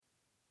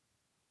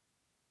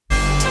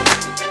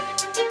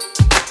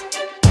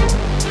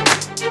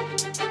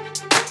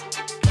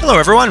Hello,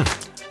 everyone.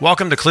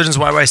 Welcome to Collisions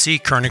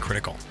YYC Current and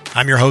Critical.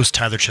 I'm your host,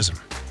 Tyler Chisholm.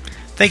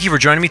 Thank you for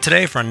joining me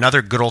today for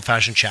another good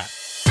old-fashioned chat.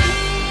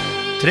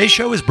 Today's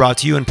show is brought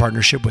to you in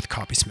partnership with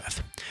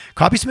Copysmith.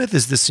 Copysmith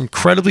is this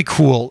incredibly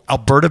cool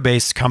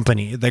Alberta-based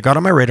company that got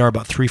on my radar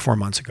about 3-4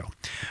 months ago.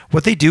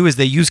 What they do is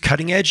they use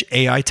cutting-edge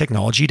AI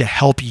technology to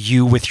help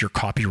you with your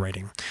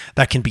copywriting.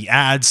 That can be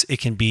ads, it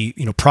can be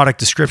product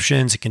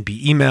descriptions, it can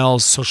be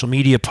emails, social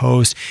media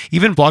posts,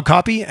 even blog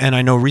copy. And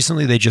I know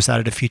recently they just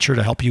added a feature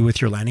to help you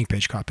with your landing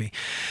page copy.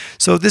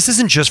 So this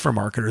isn't just for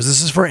marketers.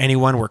 This is for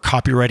anyone where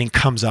copywriting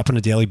comes up on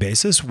a daily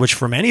basis, which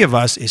for many of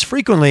us is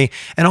frequently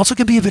and also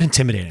can be a bit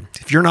intimidating.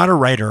 If you're not a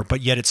writer,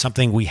 but yet it's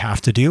something we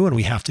have to do and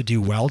we have to do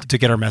well to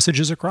get our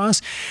messages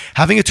across,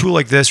 having a tool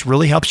like this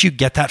really helps you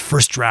get that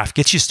first draft,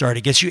 gets you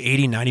started, gets you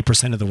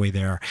 80-90% of the way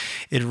there.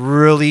 It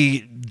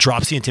really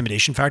drops the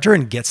intimidation factor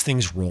and gets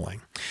things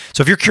rolling.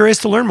 So if you're curious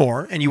to learn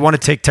more and you want to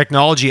take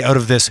technology out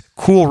of this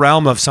cool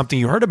realm of something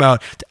you heard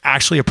about to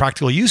actually a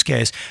practical use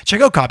case,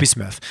 check out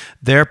Copysmith.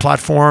 Their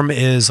platform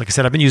is, like I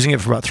said, I've been using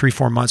it for about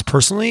 3-4 months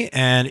personally,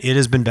 and it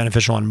has been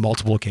beneficial on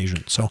multiple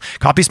occasions. So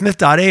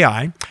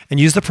copysmith.ai and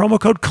use the promo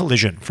code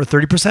COLLISION for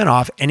 30%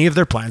 off any of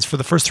their plans for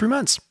the first 3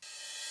 months.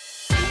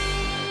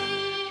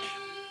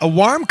 A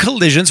warm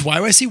Collisions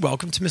YYC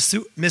welcome to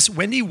Miss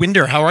Wendy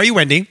Winder. How are you,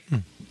 Wendy?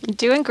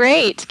 Doing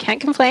great. Can't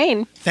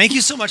complain. Thank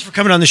you so much for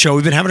coming on the show.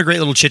 We've been having a great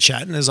little chit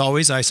chat. And as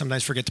always, I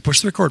sometimes forget to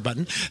push the record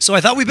button. So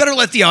I thought we better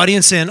let the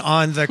audience in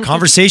on the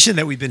conversation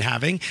that we've been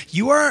having.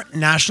 You are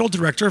National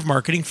Director of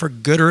Marketing for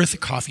Good Earth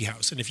Coffee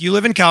House. And if you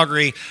live in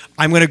Calgary,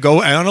 I'm going to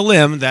go out on a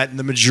limb that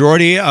the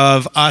majority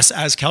of us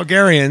as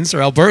Calgarians or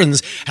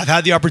Albertans have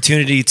had the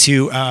opportunity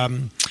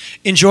to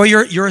enjoy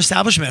your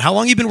establishment. How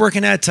long have you been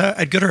working at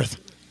Good Earth?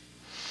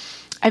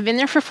 I've been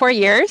there for 4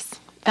 years.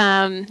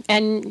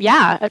 And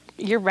yeah,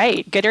 you're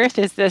right. Good Earth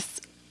is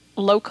this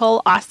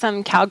local,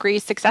 awesome Calgary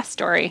success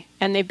story.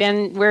 And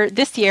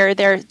this year,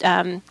 they're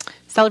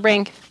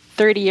celebrating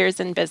 30 years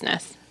in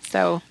business.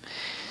 So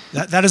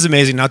that is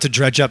amazing. Not to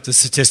dredge up the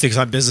statistics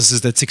on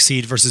businesses that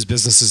succeed versus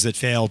businesses that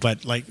fail,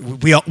 but like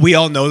we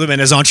all know them.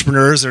 And as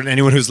entrepreneurs or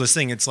anyone who's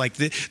listening, it's like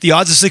the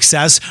odds of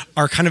success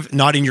are kind of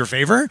not in your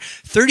favor.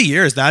 30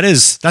 years,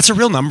 that's a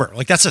real number.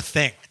 Like that's a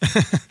thing.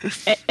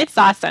 It's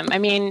awesome. I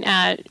mean,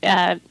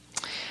 Nan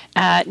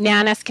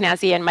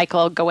Eskenazi and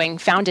Michael Going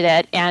founded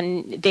it,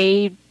 and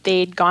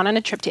they'd gone on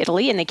a trip to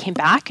Italy, and they came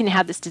back and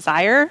had this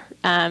desire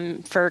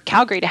for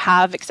Calgary to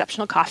have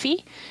exceptional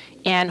coffee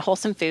and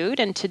wholesome food,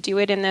 and to do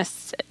it in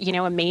this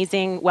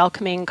amazing,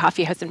 welcoming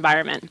coffee house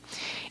environment,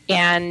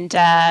 and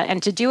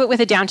to do it with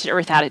a down to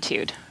earth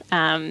attitude.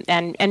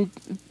 And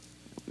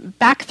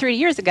back 3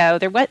 years ago,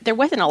 there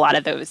wasn't a lot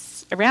of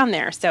those around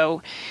there.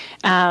 So.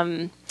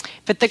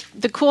 But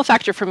the cool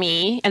factor for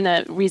me, and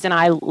the reason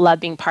I love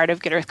being part of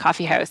Good Earth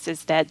Coffee House,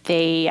 is that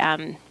they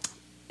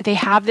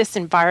have this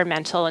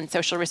environmental and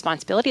social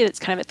responsibility that's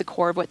kind of at the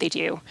core of what they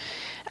do.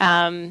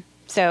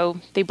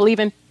 So they believe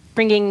in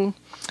bringing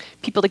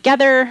people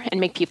together and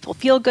make people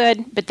feel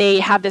good, but they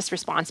have this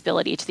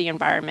responsibility to the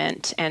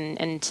environment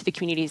and to the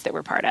communities that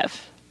we're part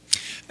of.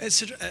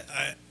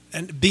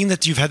 And being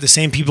that you've had the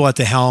same people at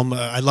the helm,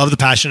 I love the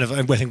passion of,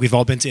 I think we've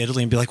all been to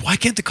Italy and be like, why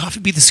can't the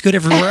coffee be this good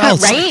everywhere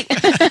else? Right?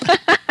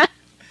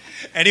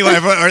 Anyway,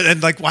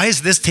 and like, why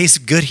does this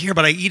taste good here,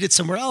 but I eat it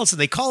somewhere else? And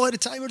they call it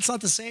Italian, but it's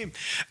not the same.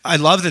 I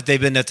love that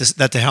they've been at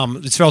the helm.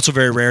 It's also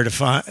very rare to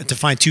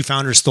find two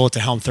founders still at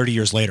the helm 30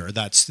 years later.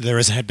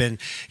 There had been,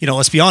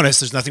 let's be honest,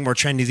 there's nothing more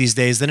trendy these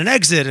days than an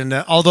exit and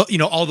all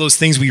those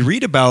things we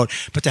read about.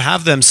 But to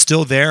have them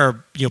still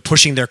there,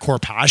 pushing their core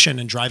passion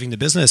and driving the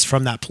business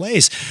from that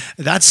place,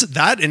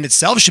 that in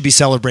itself should be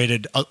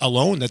celebrated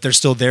alone. That they're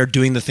still there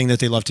doing the thing that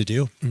they love to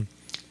do.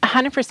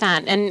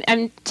 100%.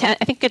 And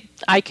I think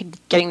I could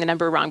getting the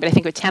number wrong, but I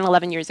think 10,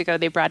 11 years ago,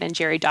 they brought in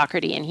Jerry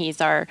Docherty, and he's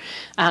our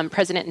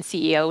president and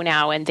CEO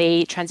now. And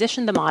they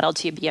transitioned the model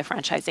to be a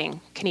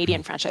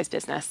Canadian franchise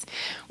business,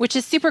 which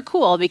is super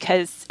cool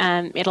because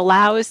it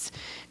allows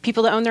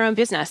people to own their own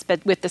business,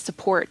 but with the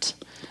support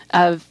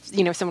of,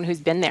 someone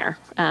who's been there.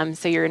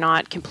 So you're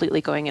not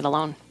completely going it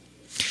alone.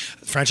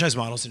 Franchise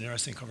model is an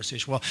interesting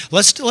conversation. Well,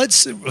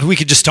 we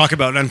could just talk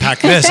about and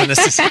unpack this. And this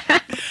is,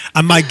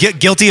 I'm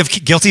guilty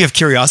of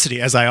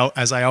curiosity as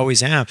I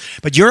always am.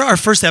 But you're our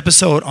first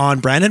episode on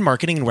brand and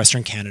marketing in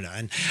Western Canada,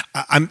 and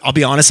I'll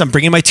be honest, I'm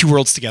bringing my two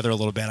worlds together a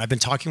little bit. I've been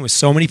talking with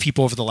so many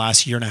people over the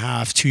last year and a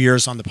half, 2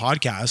 years on the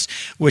podcast,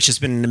 which has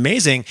been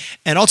amazing.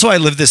 And also, I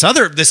live this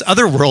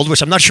other world,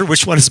 which I'm not sure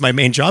which one is my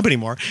main job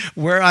anymore,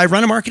 where I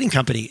run a marketing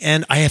company,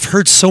 and I have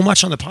heard so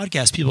much on the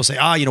podcast. People say,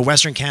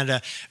 Western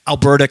Canada,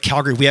 Alberta,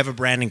 Calgary, we have a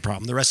branding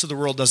problem. The rest of the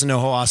world doesn't know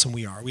how awesome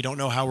we are. We don't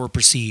know how we're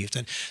perceived.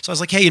 And so I was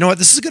like, hey, you know what?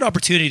 This is a good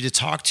opportunity to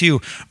talk to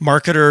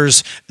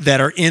marketers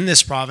that are in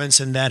this province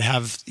and that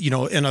have,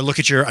 and I look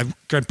at I'm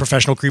a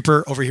professional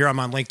creeper over here. I'm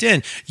on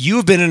LinkedIn. You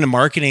have been in the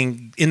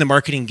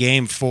marketing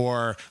game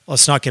for,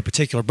 let's not get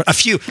particular, but a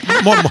few,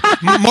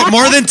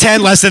 more than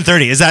 10, less than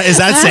 30. Is that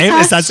safe?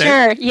 Is that safe?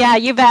 Sure. Yeah,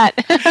 you bet.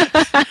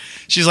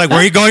 She's like, where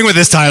are you going with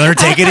this, Tyler?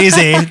 Take it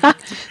easy.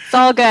 It's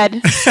all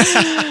good.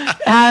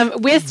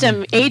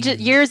 Wisdom,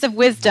 years of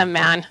wisdom,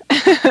 man.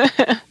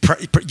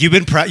 You've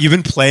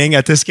been playing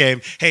at this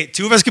game. Hey,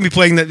 two of us can be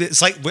playing.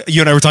 It's like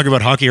you and I were talking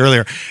about hockey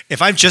earlier.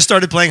 If I've just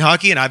started playing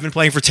hockey and I've been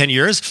playing for 10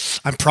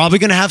 years, I'm probably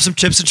going to have some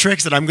tips and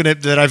tricks that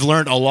I've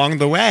learned along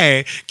the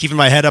way, keeping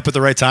my head up at the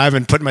right time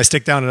and putting my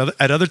stick down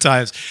at other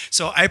times.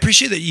 So I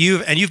appreciate that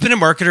you've been a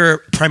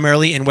marketer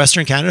primarily in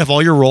Western Canada. Have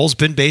all your roles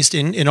been based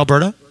in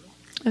Alberta?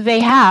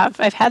 They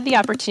have. I've had the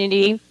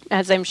opportunity,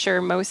 as I'm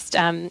sure most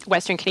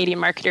Western Canadian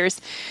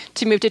marketers,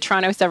 to move to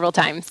Toronto several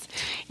times.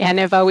 And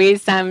I've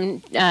always,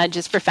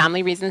 just for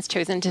family reasons,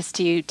 chosen to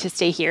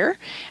stay here.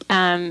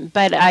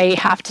 But I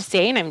have to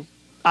say, and I'm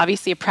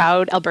obviously a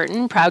proud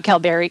Albertan, proud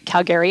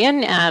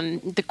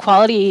Calgarian, the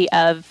quality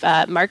of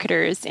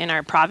marketers in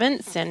our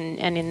province and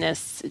in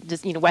this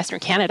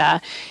Western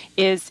Canada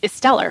is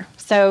stellar.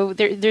 So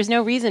there's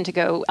no reason to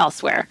go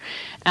elsewhere.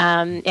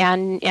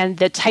 And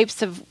the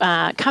types of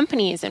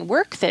companies and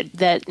work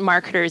that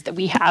marketers that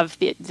we have,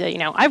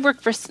 I've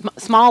worked for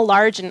small,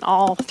 large, and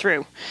all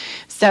through.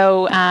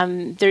 So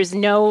there's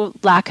no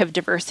lack of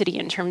diversity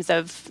in terms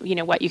of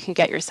what you can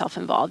get yourself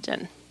involved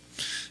in.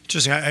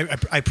 Interesting.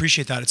 I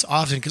appreciate that. It's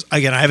often because,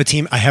 again, I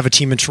have a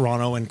team in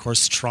Toronto, and of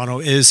course Toronto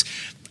is,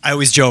 I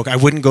always joke, I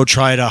wouldn't go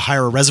try to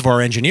hire a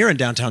reservoir engineer in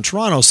downtown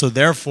Toronto. So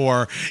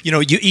therefore,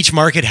 each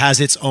market has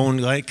its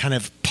own kind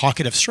of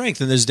pocket of strength,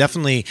 and there's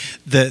definitely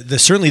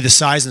certainly the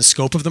size and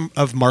scope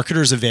of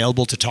marketers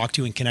available to talk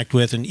to and connect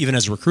with, and even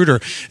as a recruiter,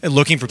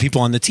 looking for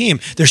people on the team.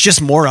 There's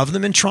just more of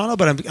them in Toronto,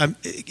 but I'm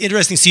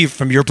interested to see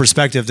from your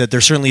perspective that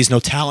there certainly is no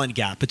talent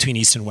gap between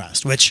East and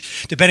West,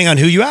 which, depending on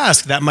who you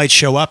ask, that might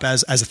show up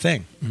as a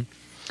thing. Mm-hmm.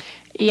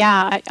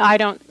 Yeah, I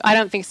don't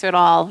think so at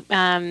all.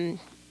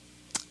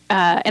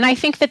 And I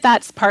think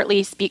that's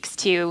partly speaks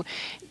to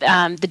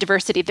the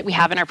diversity that we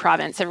have in our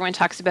province. Everyone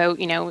talks about,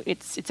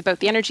 it's about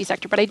the energy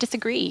sector, but I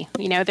disagree.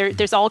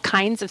 There's all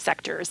kinds of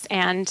sectors,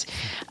 and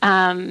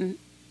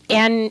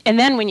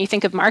then when you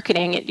think of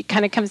marketing, it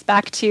kind of comes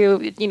back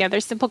to,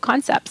 there's simple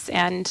concepts,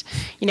 and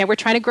we're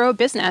trying to grow a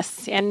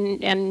business,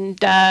 and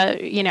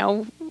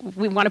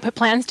we want to put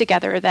plans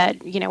together that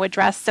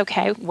address,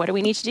 okay, what do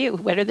we need to do?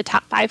 What are the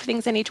top 5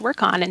 things I need to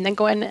work on, and then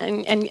go in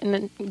and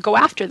then go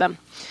after them.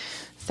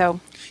 So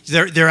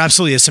there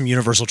absolutely is some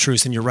universal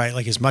truth, and you're right.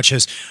 Like, as much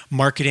as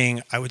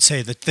marketing, I would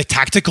say that the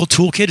tactical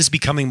toolkit is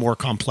becoming more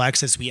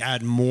complex as we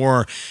add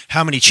more.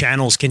 How many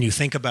channels can you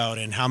think about,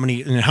 and how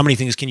many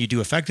things can you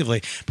do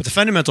effectively? But the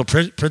fundamental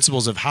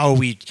principles of how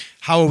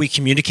are we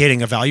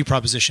communicating a value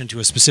proposition to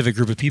a specific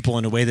group of people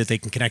in a way that they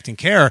can connect and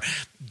care,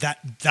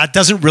 that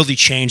doesn't really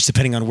change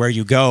depending on where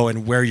you go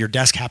and where your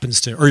desk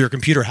happens to, or your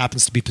computer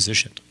happens to be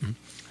positioned. Mm-hmm.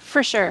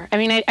 For sure. I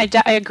mean,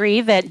 I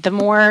agree that the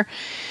more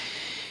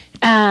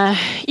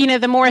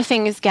the more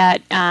things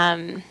get,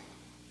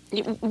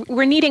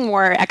 we're needing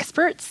more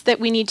experts that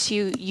we need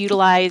to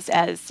utilize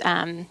as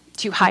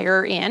to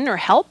hire in or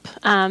help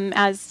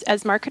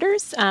as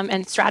marketers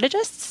and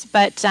strategists.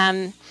 But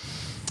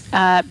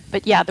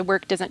yeah, the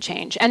work doesn't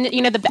change. And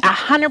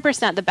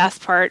 100% the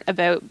best part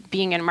about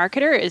being a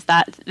marketer is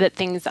that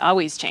things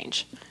always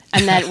change.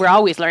 And that we're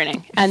always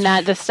learning, and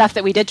that the stuff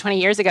that we did 20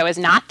 years ago is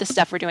not the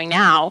stuff we're doing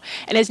now,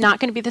 and is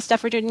not going to be the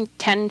stuff we're doing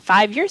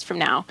 5 years from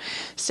now.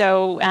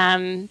 So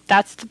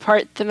that's the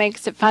part that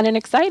makes it fun and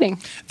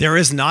exciting. There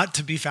is not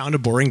to be found a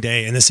boring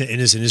day in this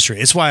industry.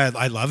 It's why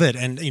I love it.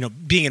 And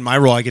being in my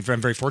role, I'm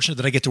very fortunate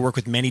that I get to work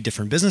with many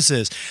different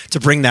businesses to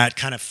bring that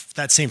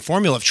same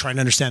formula of trying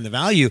to understand the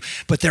value.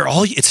 But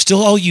it's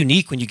still all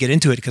unique when you get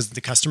into it, because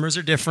the customers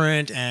are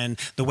different, and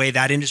the way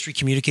that industry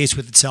communicates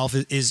with itself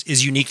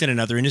is unique than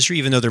another industry,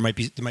 even though there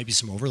might be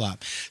some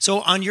overlap. So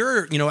on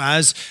your,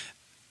 as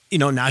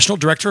national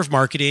director of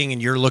marketing,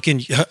 and you're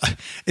looking,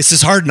 it's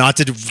just hard not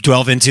to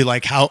delve into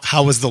like how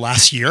was the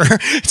last year.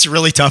 It's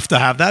really tough to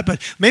have that,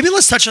 but maybe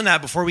let's touch on that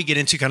before we get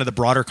into kind of the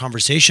broader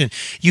conversation.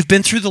 You've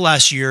been through the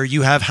last year.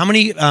 You have how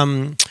many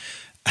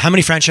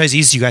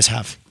franchisees do you guys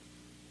have?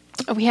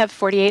 We have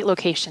 48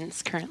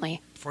 locations currently.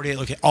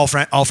 48 all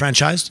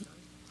franchised?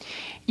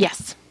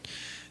 Yes.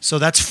 So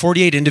that's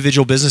 48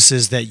 individual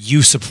businesses that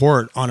you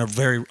support on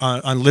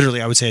on literally,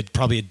 I would say,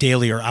 probably a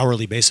daily or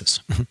hourly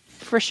basis.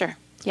 For sure.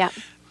 Yeah.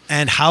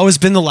 And how has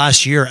been the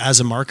last year as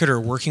a marketer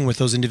working with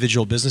those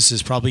individual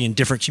businesses, probably in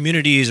different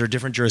communities or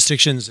different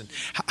jurisdictions? And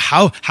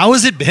how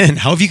has it been?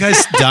 How have you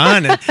guys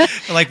done? And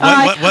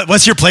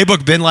what's your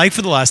playbook been like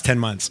for the last 10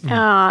 months?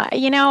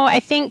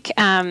 I think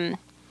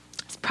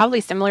it's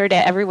probably similar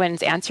to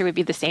everyone's answer would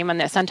be the same on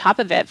this. On top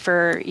of it,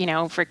 for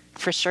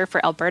sure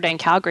for Alberta and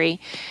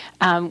Calgary,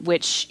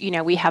 which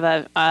we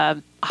have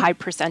a high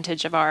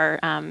percentage of our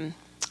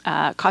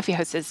coffee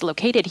houses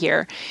located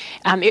here.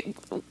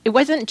 It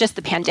wasn't just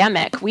the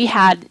pandemic. We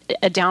had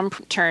a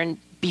downturn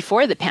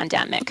before the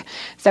pandemic,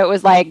 so it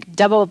was like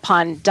double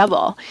upon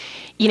double.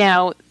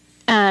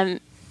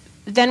 Then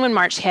when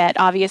March hit,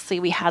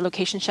 obviously we had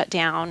locations shut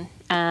down.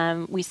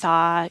 We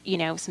saw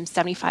some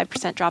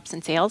 75% drops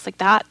in sales. Like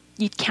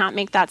You can't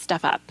make that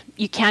stuff up.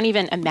 You can't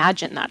even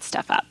imagine that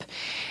stuff up.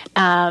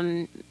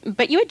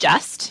 But you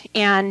adjust,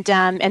 and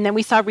then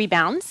we saw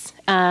rebounds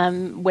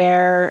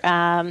where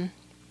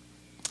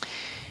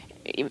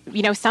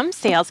some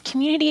sales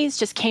communities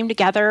just came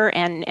together,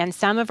 and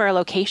some of our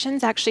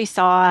locations actually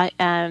saw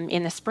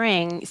in the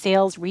spring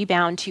sales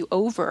rebound to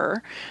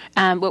over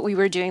what we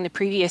were doing the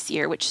previous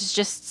year, which is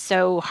just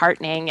so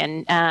heartening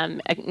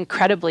and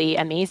incredibly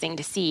amazing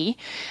to see.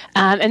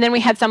 And then we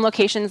had some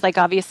locations like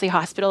obviously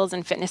hospitals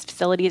and fitness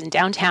facilities in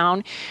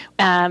downtown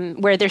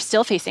where they're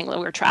still facing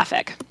lower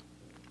traffic.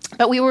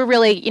 But we were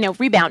really,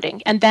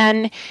 rebounding, and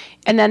then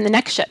the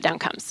next shutdown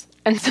comes,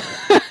 and so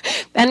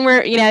then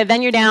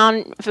then you're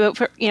down,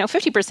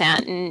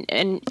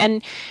 50%,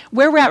 and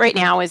where we're at right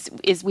now is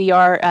we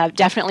are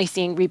definitely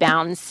seeing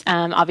rebounds.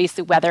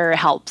 Obviously, weather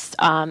helps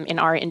in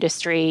our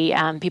industry.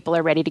 People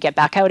are ready to get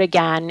back out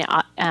again.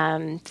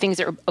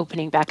 Things are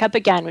opening back up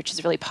again, which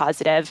is really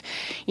positive.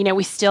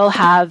 We still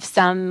have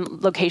some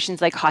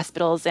locations like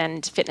hospitals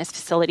and fitness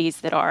facilities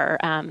that are.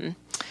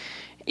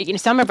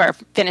 Some of our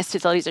fitness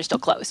facilities are still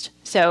closed.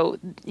 So,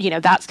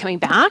 that's coming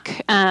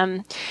back.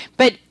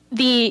 But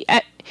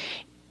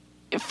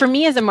for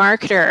me as a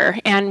marketer,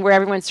 and where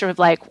everyone's sort of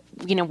like,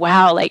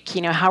 wow,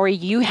 how are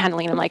you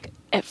handling it? I'm like,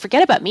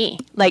 forget about me.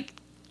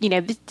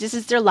 This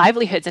is their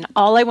livelihoods, and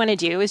all I want to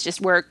do is just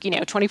work,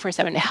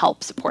 24/7 to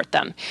help support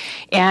them.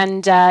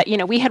 And,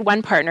 we had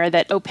one partner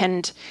that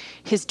opened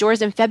his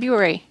doors in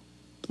February.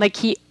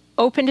 He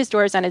opened his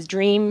doors on his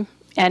dream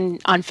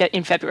and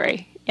in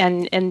February.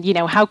 And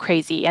how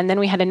crazy. And then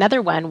we had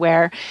another one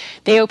where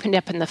they opened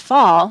up in the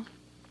fall,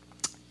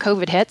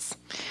 COVID hits.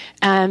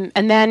 And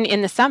then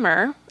in the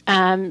summer,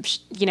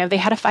 they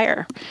had a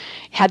fire,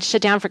 had to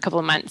shut down for a couple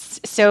of months.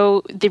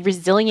 So the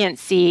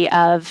resiliency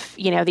of,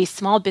 these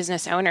small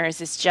business owners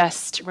is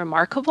just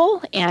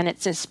remarkable, and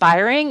it's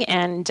inspiring.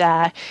 And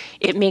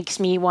it makes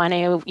me want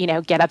to,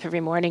 get up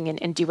every morning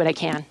and do what I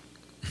can.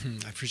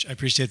 I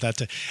appreciate that.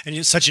 And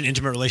it's such an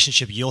intimate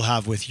relationship you'll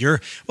have with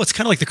it's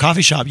kind of like the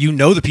coffee shop.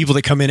 The people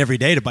that come in every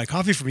day to buy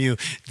coffee from you.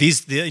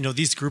 These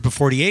group of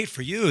 48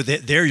 for you,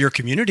 they're your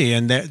community,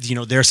 and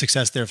their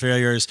success, their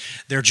failures,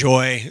 their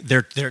joy,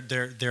 their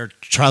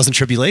trials and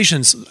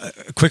tribulations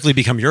quickly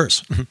become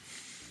yours.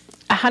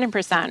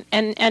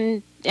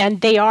 100%.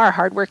 And they are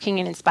hardworking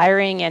and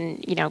inspiring,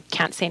 and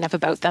can't say enough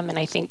about them. And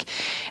I think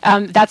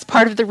that's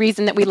part of the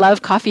reason that we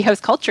love coffee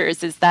house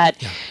cultures is that,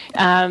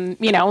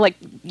 like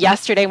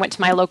yesterday I went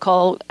to my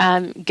local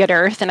Good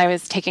Earth, and I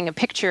was taking a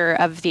picture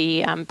of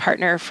the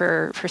partner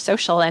for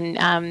social,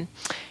 and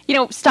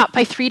stopped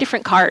by 3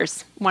 different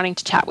cars wanting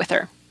to chat with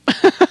her.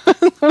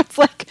 It's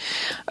like,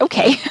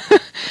 okay,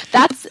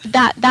 that's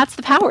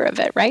the power of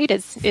it, right?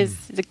 Is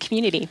the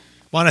community.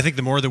 Well, and I think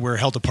the more that we're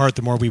held apart,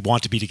 the more we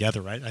want to be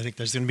together, right? I think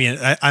there's going to be.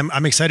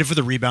 I'm excited for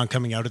the rebound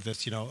coming out of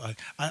this.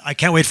 I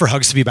can't wait for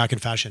hugs to be back in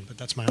fashion, but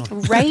that's my own.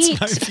 Right.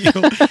 That's my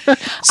view.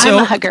 I'm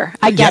a hugger.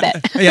 I get it.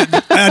 Yeah,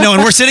 I know.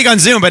 And we're sitting on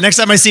Zoom, but next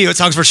time I see you, it's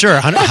hugs for sure.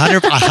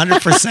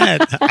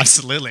 100%.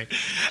 Absolutely.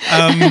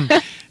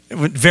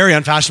 Very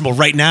unfashionable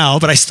right now,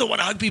 but I still want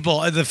to hug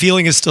people. The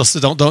feeling is still,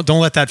 don't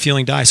let that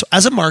feeling die. So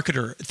as a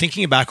marketer,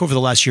 thinking back over the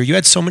last year, you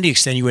had so many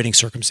extenuating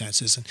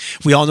circumstances, and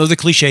we all know the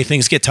cliche,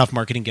 things get tough,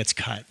 marketing gets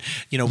cut.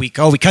 We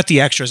cut the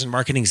extras and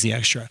marketing's the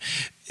extra.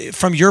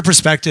 From your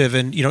perspective,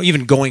 and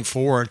even going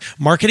forward,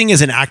 marketing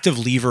is an active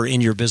lever in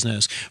your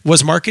business.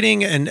 Was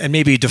marketing and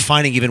maybe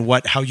defining even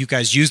how you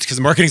guys used, because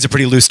marketing is a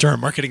pretty loose term,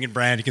 marketing and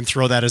brand, you can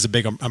throw that as a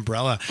big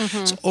umbrella.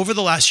 Mm-hmm. So over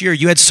the last year,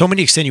 you had so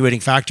many extenuating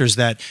factors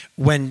that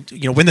when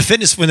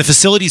the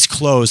facilities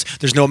close,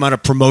 there's no amount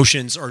of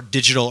promotions or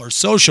digital or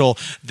social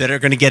that are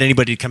going to get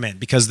anybody to come in,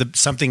 because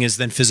something has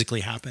then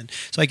physically happened.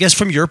 So I guess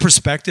from your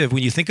perspective,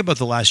 when you think about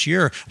the last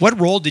year, what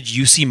role did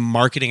you see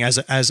marketing as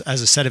a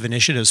set of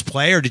initiatives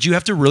play, or did you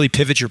have to really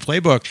pivot your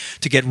playbook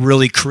to get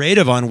really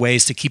creative on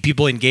ways to keep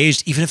people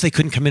engaged, even if they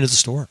couldn't come into the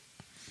store?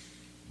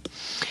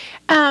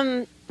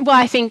 Well,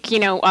 I think,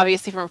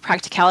 obviously from a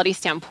practicality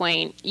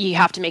standpoint, you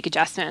have to make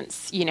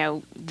adjustments.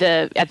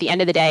 At the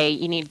end of the day,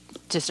 you need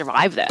to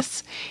survive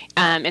this.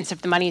 And so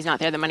if the money's not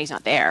there, the money's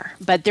not there.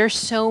 But there's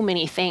so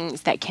many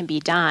things that can be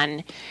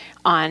done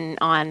on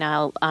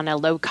a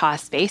low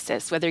cost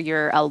basis, whether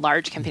you're a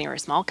large company or a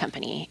small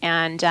company.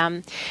 And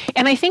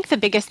I think the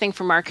biggest thing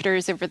for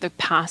marketers over the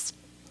past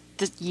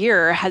this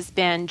year has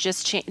been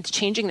just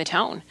changing the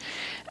tone,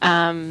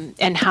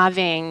 and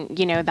having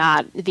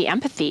the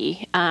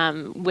empathy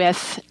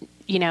with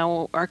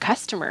our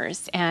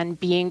customers, and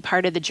being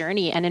part of the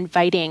journey, and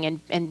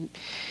inviting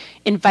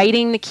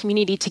the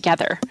community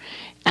together,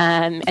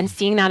 and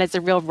seeing that as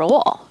a real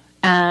role.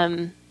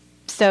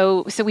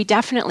 So we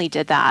definitely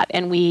did that,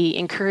 and we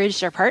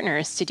encouraged our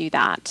partners to do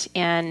that,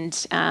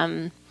 and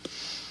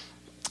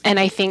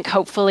I think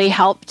hopefully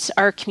helped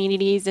our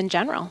communities in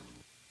general.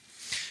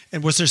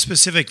 And was there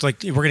specific,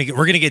 like we're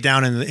gonna get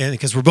down in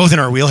because we're both in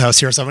our wheelhouse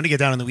here, so I'm gonna get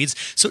down in the weeds.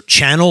 So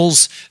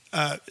channels,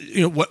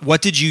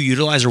 what did you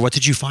utilize or what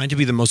did you find to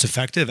be the most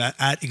effective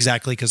at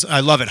exactly? Because I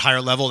love it,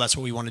 higher level. That's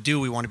what we want to do.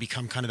 We want to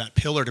become kind of that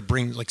pillar to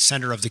bring like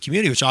center of the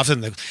community. Which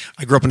often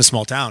I grew up in a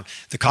small town.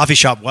 The coffee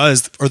shop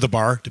was, or the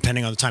bar,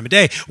 depending on the time of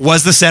day,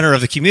 was the center of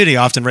the community.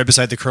 Often right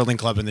beside the curling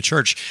club in the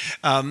church.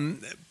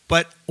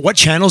 But what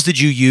channels did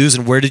you use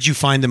and where did you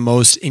find the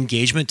most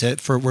engagement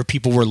for where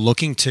people were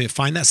looking to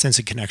find that sense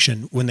of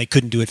connection when they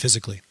couldn't do it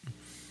physically?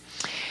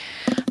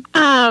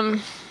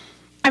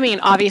 I mean,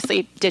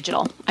 obviously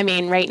digital. I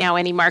mean, right now,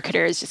 any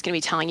marketer is just going to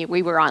be telling you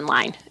we were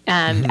online.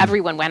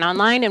 Everyone went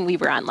online and we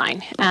were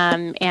online.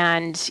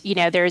 And,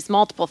 there's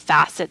multiple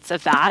facets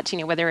of that,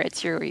 whether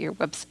it's your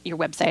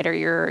website or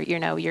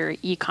your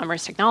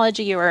e-commerce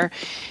technology or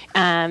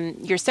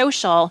your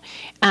social,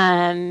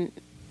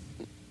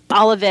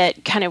 all of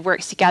it kind of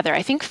works together.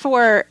 I think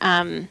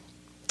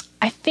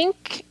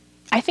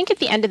I think at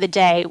the end of the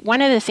day,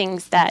 one of the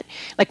things that,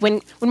 like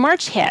when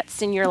March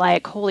hits and you're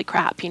like, holy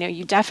crap,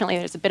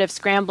 there's a bit of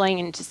scrambling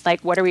and just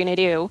like, what are we going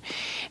to do?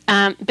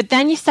 But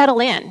then you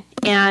settle in.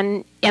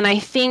 And I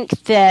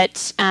think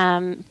that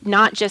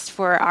not just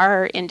for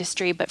our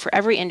industry, but for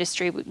every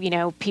industry,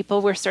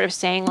 people were sort of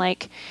saying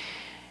like,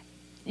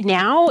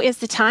 now is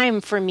the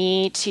time for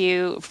me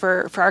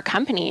for our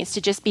companies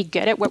to just be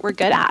good at what we're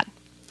good at.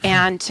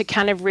 And to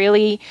kind of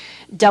really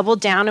double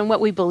down on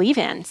what we believe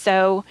in.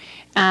 So,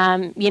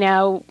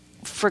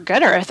 for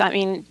Good Earth, I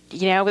mean,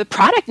 the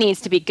product needs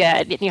to be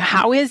good.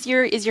 How is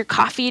your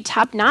coffee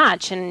top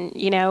notch, and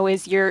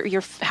is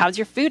how's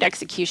your food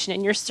execution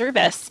and your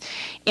service,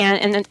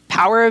 and the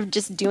power of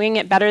just doing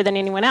it better than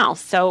anyone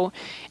else. So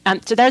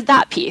there's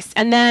that piece,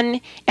 and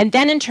then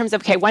in terms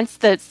of once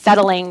it's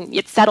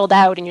settled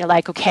out, and you're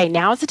like, okay,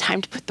 now is the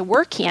time to put the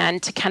work in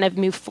to kind of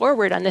move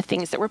forward on the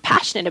things that we're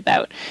passionate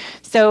about.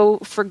 So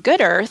for Good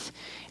Earth,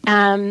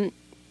 passionate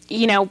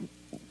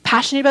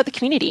about the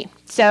community.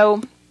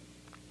 So.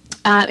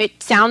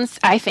 It sounds,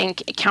 I think,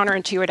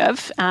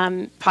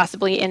 counterintuitive,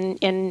 possibly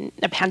in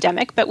a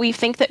pandemic, but we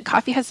think that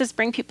coffee has to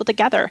bring people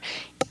together.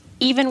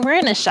 Even we're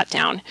in a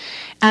shutdown,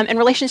 and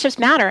relationships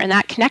matter, and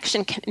that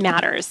connection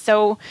matters.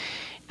 So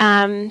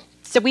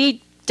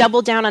we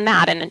double down on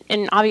that,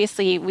 and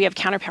obviously we have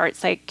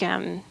counterparts like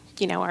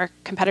our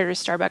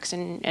competitors, Starbucks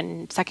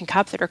and Second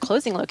Cup, that are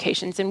closing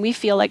locations, and we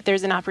feel like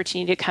there's an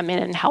opportunity to come in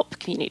and help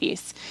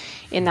communities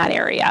in that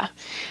area.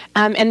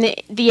 And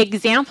the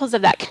examples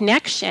of that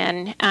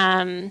connection,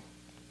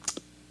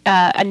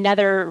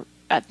 another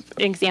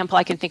example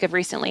I can think of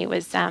recently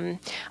was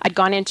I'd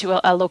gone into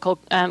a local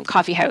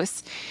coffee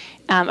house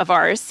of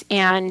ours,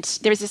 and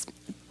there was this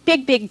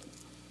big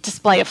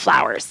display of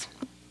flowers.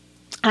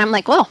 And I'm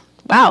like, well,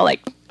 wow,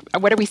 like,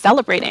 what are we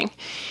celebrating?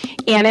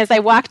 And as I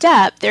walked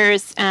up,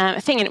 there's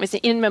a thing, and it was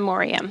in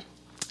memoriam.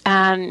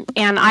 And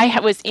I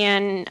was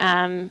in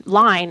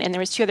line, and there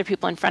was two other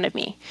people in front of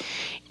me.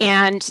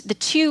 And the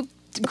two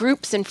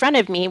groups in front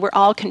of me were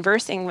all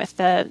conversing with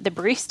the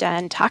barista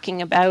and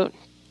talking about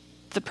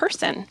the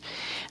person.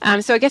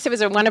 So I guess it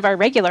was one of our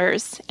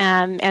regulars,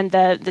 and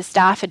the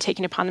staff had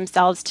taken upon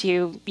themselves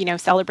to,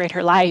 celebrate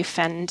her life.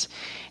 And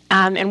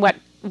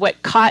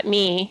what caught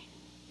me,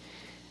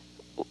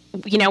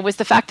 was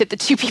the fact that the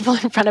two people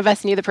in front of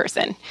us knew the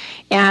person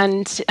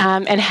and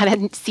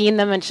hadn't seen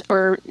them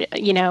or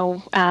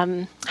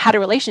had a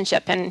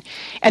relationship. And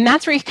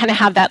that's where you kind of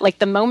have that, like,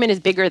 the moment is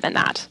bigger than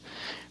that,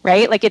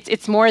 right? Like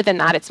it's more than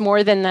that. It's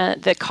more than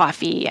the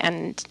coffee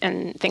and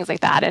things like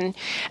that. And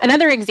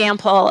another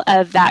example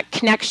of that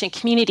connection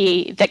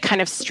community that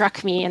kind of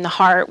struck me in the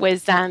heart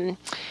was one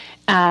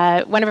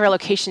of our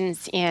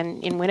locations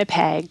in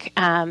Winnipeg,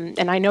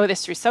 and I know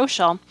this through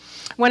social.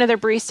 One of their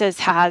baristas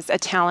has a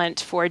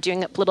talent for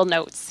doing little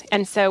notes,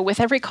 and so with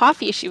every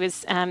coffee, she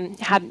was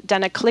had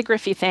done a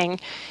calligraphy thing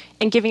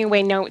and giving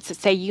away notes that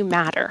say "You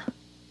matter."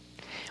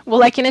 Well,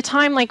 like in a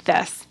time like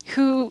this,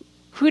 who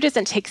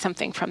doesn't take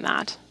something from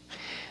that?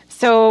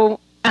 So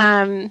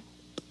I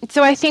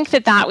think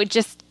that would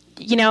just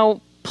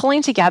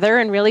pulling together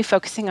and really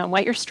focusing on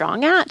what you're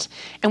strong at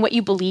and what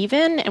you believe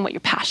in and what you're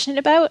passionate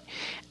about.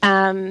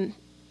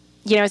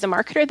 As a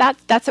marketer,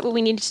 that's what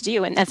we needed to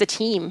do, and as a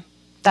team,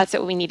 that's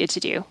what we needed to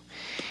do.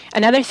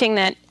 Another thing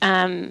that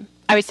I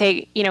would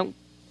say,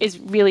 is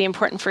really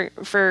important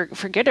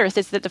for Good Earth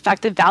is that the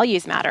fact that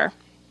values matter.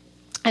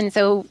 And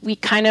so we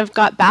kind of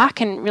got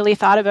back and really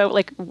thought about,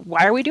 like,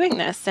 why are we doing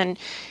this? And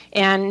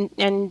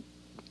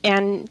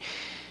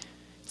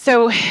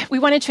so we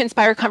wanted to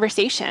inspire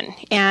conversation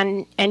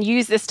and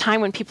use this time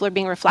when people are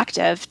being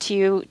reflective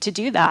to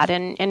do that.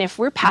 And if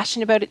we're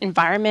passionate about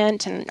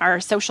environment and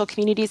our social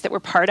communities that we're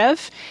part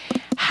of,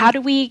 how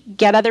do we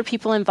get other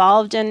people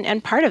involved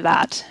and part of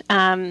that?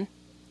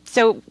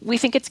 So we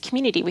think it's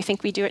community. We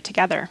think we do it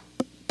together.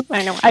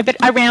 I know.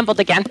 I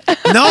rambled again.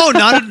 No,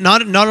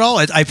 not at all.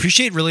 I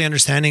appreciate really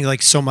understanding,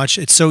 like, so much.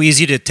 It's so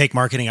easy to take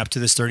marketing up to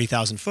this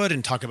 30,000 foot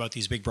and talk about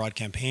these big broad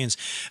campaigns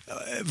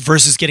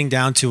versus getting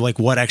down to, like,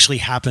 what actually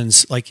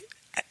happens, like,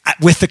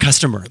 with the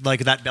customer,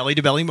 like that belly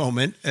to belly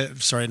moment.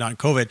 Sorry, not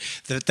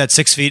COVID. That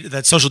 6 feet,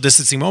 that social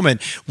distancing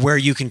moment where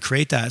you can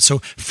create that. So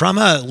from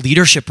a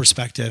leadership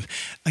perspective,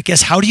 I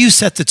guess, how do you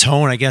set the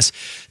tone? I guess,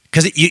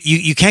 because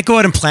you can't go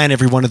out and plan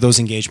every one of those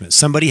engagements.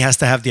 Somebody has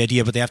to have the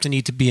idea, but they have to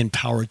need to be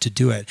empowered to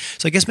do it.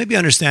 So I guess maybe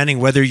understanding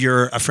whether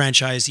you're a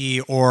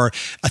franchisee or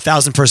a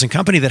 1,000-person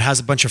company that has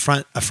a bunch of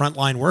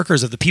frontline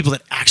workers, of the people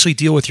that actually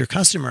deal with your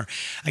customer.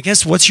 I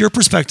guess, what's your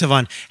perspective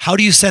on how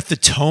do you set the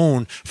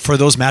tone for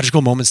those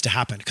magical moments to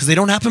happen? Because they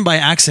don't happen by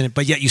accident,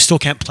 but yet you still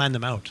can't plan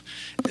them out.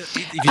 If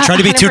you try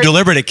to be too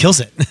deliberate, it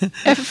kills it.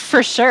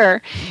 For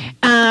sure.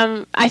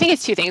 I think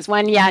it's two things.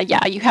 One, you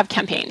have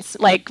campaigns,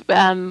 like,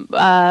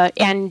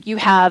 and you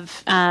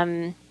have,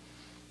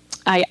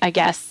 I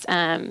guess,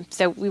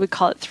 so we would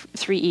call it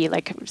 3E,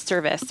 like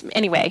service.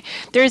 Anyway,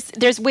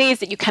 there's ways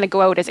that you kind of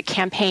go out as a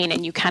campaign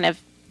and you kind of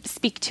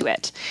speak to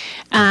it.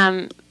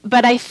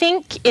 But I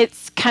think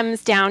it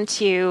comes down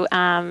to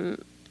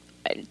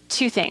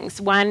two things.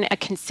 One, a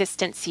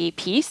consistency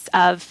piece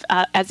of,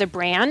 as a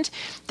brand,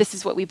 this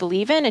is what we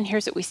believe in and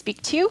here's what we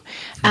speak to.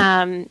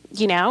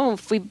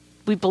 If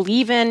we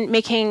believe in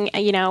making,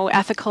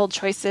 ethical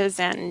choices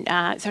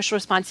and social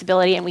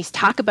responsibility, and we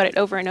talk about it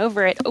over and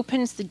over, it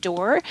opens the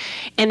door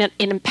and it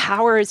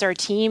empowers our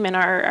team and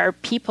our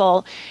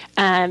people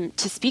to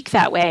speak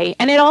that way.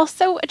 And it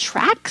also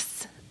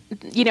attracts,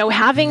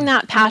 having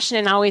that passion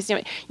and always,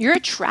 you're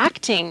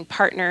attracting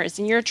partners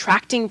and you're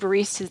attracting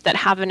baristas that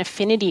have an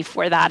affinity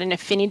for that, an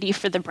affinity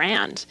for the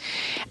brand.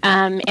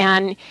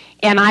 And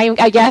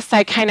I guess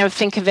I kind of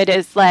think of it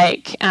as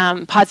like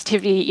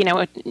positivity,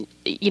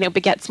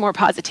 begets more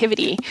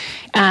positivity.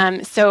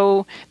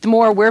 So the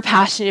more we're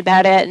passionate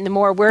about it and the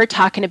more we're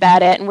talking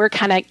about it and we're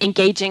kind of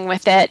engaging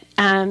with it,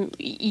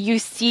 you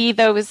see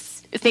those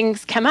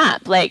things come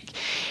up. Like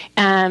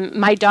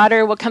my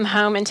daughter will come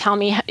home and tell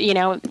me,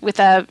 with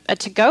a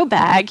to-go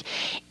bag,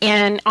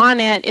 and on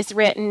it is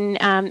written,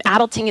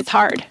 adulting is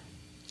hard.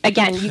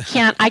 Again,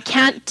 I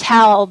can't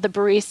tell the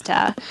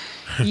barista,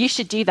 you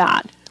should do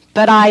that.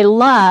 But I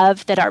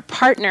love that our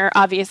partner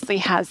obviously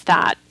has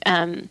that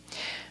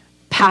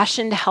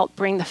passion to help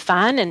bring the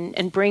fun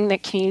and bring the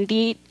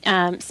community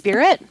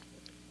spirit.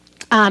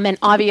 And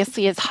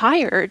obviously has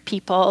hired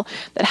people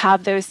that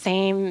have those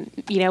same,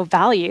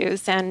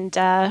 values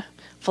and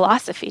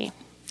philosophy.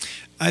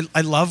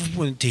 I love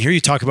to hear you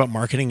talk about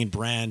marketing and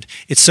brand.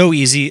 It's so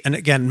easy. And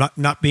again,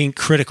 not being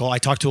critical. I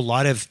talk to a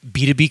lot of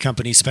B2B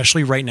companies,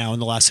 especially right now in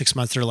the last 6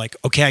 months. They're like,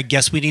 okay, I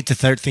guess we need to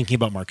start thinking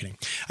about marketing.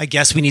 I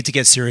guess we need to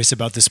get serious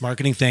about this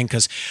marketing thing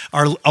because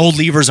our old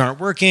levers aren't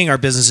working. Our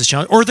business is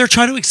challenged, or they're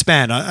trying to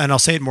expand. And I'll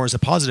say it more as a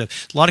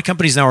positive. A lot of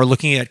companies now are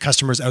looking at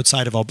customers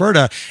outside of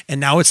Alberta, and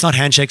now it's not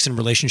handshakes and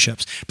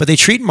relationships, but they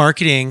treat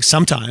marketing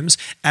sometimes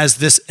as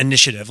this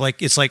initiative.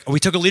 Like, it's like, we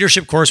took a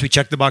leadership course, we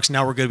checked the box,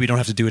 now we're good. We don't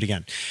have to do it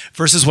again.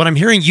 Versus what I'm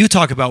hearing you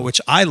talk about, which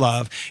I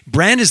love,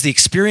 brand is the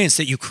experience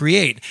that you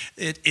create.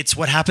 It's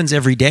what happens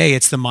every day.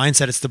 It's the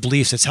mindset. It's the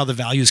beliefs. It's how the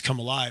values come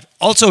alive.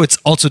 Also,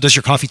 does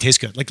your coffee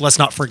taste good? Like, let's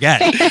not forget.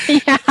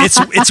 Yeah.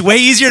 It's way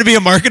easier to be a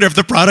marketer if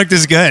the product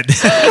is good.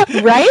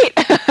 Right?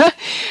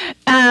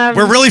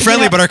 We're really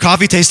friendly, but our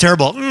coffee tastes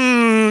terrible.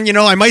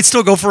 I might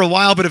still go for a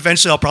while, but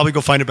eventually I'll probably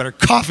go find a better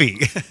coffee.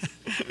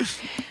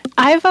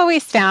 I've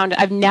always found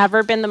I've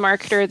never been the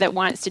marketer that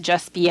wants to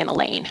just be in a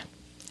lane.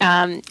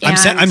 I'm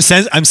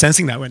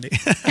sensing that, Wendy.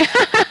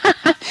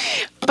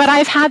 But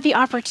I've had the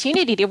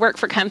opportunity to work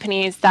for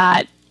companies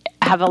that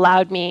have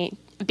allowed me,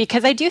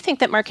 because I do think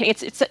that marketing,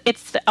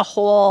 it's a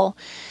whole,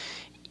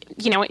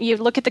 you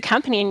look at the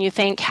company and you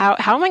think, how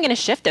am I going to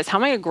shift this? How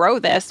am I going to grow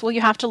this? Well,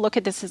 you have to look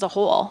at this as a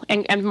whole,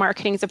 and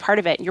marketing is a part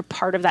of it. You're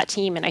part of that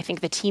team, and I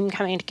think the team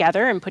coming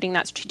together and putting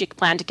that strategic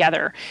plan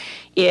together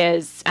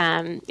is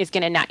going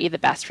to net you the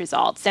best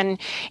results. And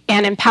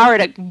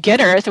Empowered at Good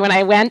Earth, when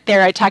I went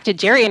there, I talked to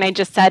Jerry and I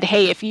just said,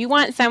 hey, if you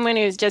want someone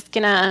who's just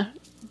going to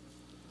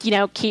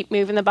keep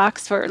moving the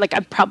box for, like,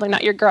 I'm probably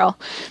not your girl,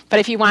 but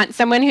if you want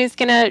someone who's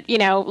going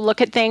to,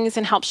 look at things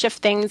and help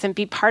shift things and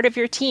be part of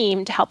your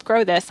team to help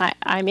grow this,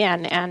 I'm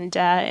in. And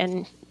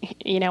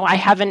I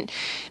haven't,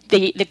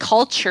 the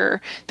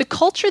culture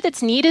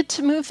that's needed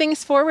to move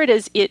things forward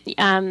is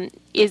to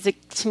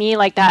me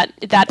like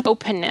that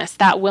openness,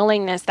 that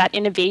willingness, that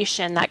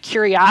innovation, that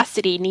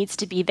curiosity needs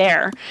to be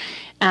there.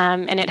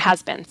 And it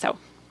has been, so.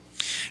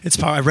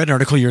 I read an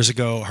article years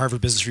ago,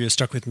 Harvard Business Review,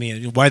 stuck with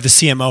me, why the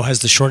CMO has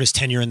the shortest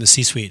tenure in the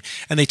C-suite.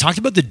 And they talked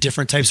about the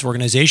different types of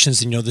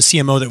organizations. The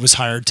CMO that was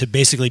hired to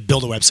basically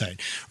build a website,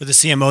 or the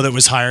CMO that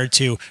was hired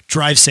to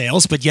drive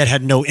sales, but yet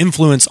had no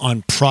influence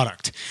on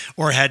product,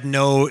 or had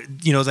no,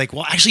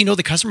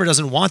 the customer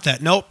doesn't want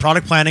that. No,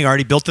 product planning,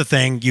 already built the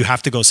thing, you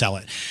have to go sell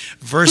it.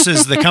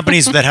 Versus the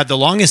companies that had the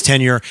longest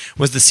tenure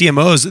was the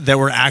CMOs that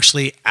were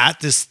actually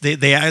at this,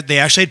 they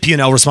actually had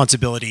P&L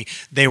responsibility.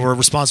 They were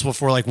responsible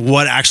for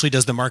what actually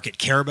does the market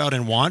care about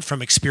and want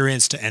from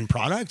experience to end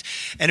product.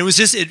 And it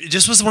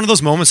just was one of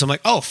those moments. I'm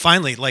like, oh,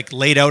 finally, like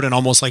laid out and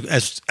almost like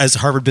as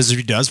Harvard Business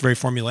Review does, very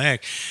formulaic.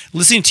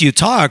 Listening to you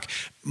talk,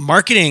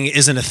 marketing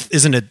isn't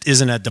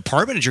a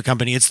department at your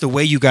company. It's the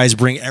way you guys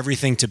bring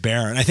everything to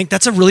bear. And I think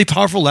that's a really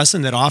powerful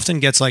lesson that often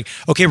gets like,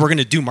 okay, we're going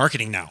to do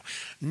marketing now.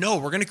 No,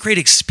 we're going to create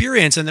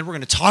experience, and then we're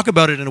going to talk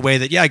about it in a way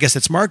that, yeah, I guess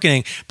it's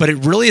marketing, but it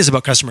really is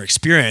about customer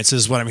experience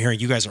is what I'm hearing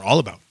you guys are all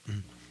about.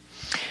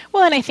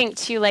 Well, and I think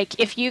too, like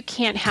if you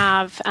can't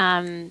have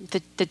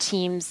the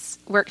teams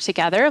work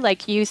together,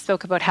 like you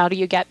spoke about, how do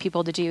you get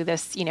people to do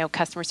this,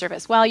 customer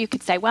service? Well, you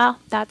could say, well,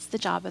 that's the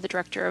job of the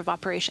director of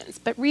operations,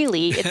 but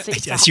really,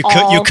 it's yes, you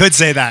could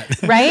say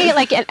that, right?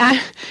 Like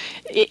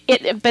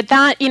but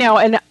that,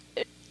 and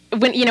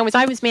when as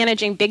I was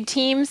managing big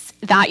teams,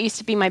 that used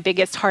to be my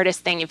biggest,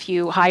 hardest thing. If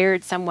you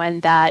hired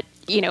someone that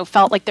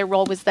felt like their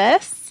role was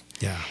this,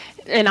 yeah.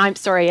 And I'm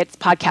sorry, it's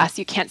podcasts,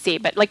 you can't see,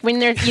 but like when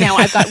they're,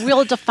 I've got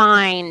real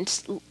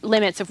defined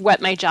limits of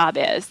what my job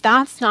is,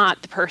 that's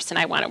not the person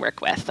I want to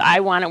work with. I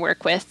want to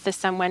work with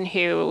someone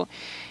who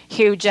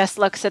just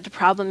looks at the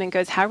problem and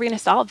goes, how are we going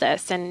to solve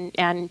this?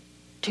 And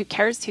who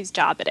cares whose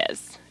job it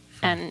is?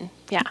 And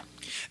yeah.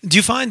 Do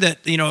you find that,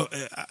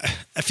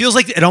 it feels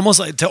like it almost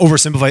like, to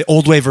oversimplify,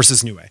 old way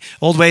versus new way.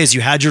 Old way is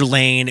you had your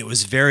lane. It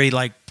was very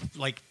like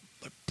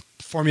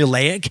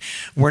formulaic.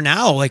 We're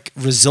now like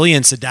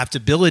resilience,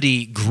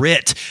 adaptability,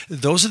 grit.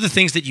 Those are the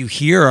things that you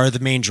hear are the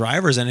main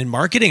drivers. And in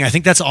marketing, I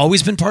think that's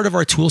always been part of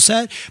our tool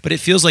set. But it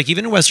feels like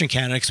even in Western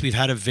Canada, because we've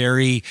had a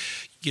very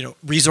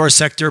resource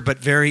sector, but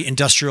very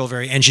industrial,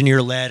 very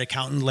engineer-led,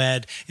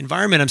 accountant-led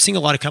environment. I'm seeing a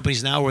lot of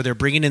companies now where they're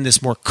bringing in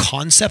this more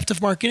concept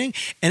of marketing,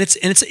 and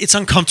it's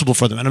uncomfortable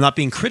for them. And I'm not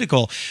being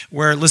critical.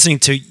 Where listening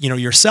to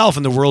yourself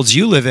and the worlds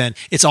you live in,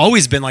 it's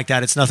always been like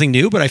that. It's nothing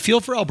new. But I feel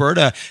for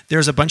Alberta,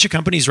 there's a bunch of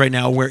companies right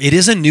now where it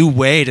is a new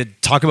way to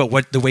talk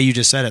about the way you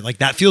just said it. Like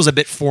that feels a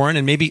bit foreign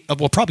and maybe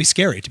probably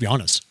scary, to be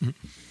honest.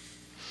 Mm-hmm.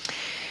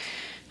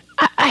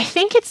 I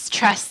think it's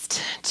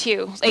trust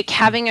too, like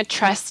having a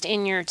trust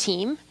in your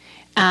team.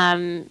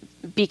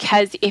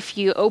 Because if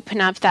you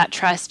open up that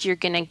trust, you're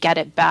going to get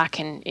it back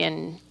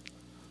in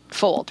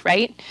fold,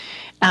 right?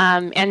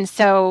 And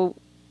so,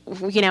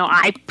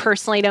 I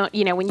personally don't,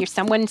 when you're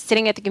someone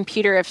sitting at the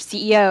computer of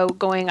CEO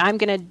going, I'm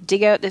going to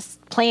dig out this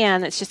plan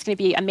that's just going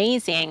to be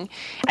amazing.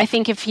 I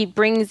think if he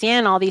brings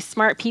in all these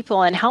smart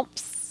people and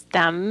helps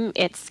them,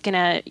 it's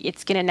gonna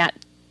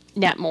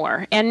net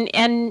more. And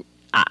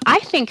I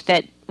think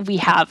that we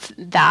have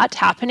that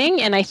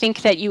happening. And I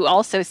think that you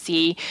also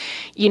see,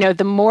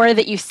 the more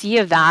that you see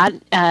of that,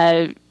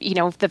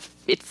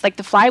 it's like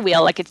the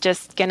flywheel, like it's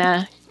just going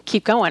to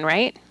keep going,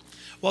 right?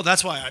 Well,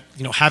 that's why,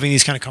 having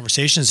these kind of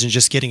conversations and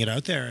just getting it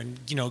out there and,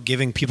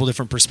 giving people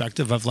different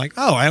perspective of like,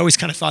 oh, I always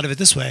kind of thought of it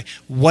this way.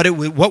 What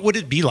would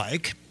it be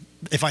like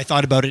if I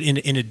thought about it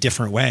in a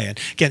different way? And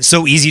again,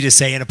 so easy to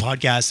say in a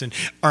podcast and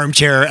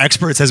armchair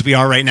experts as we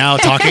are right now,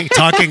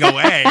 talking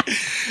away.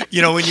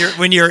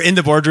 When you're in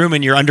the boardroom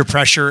and you're under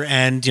pressure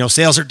and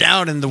sales are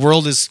down and the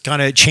world is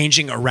kind of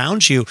changing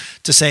around you,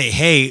 to say,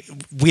 hey,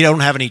 we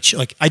don't have any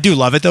I do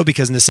love it though,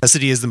 because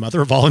necessity is the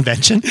mother of all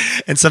invention.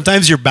 And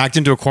sometimes you're backed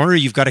into a corner.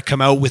 You've got to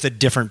come out with a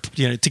different,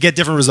 to get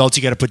different results,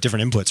 you got to put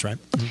different inputs, right?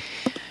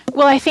 Mm-hmm.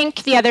 Well, I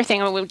think the other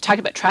thing, we talked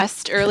about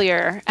trust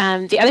earlier,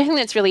 the other thing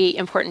that's really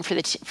important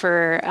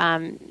for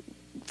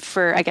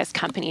I guess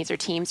companies or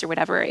teams or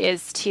whatever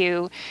is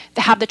to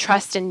have the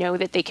trust and know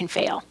that they can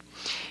fail.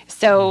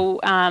 So,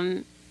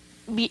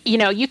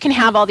 you can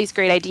have all these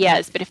great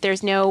ideas, but if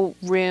there's no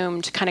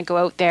room to kind of go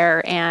out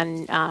there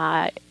and,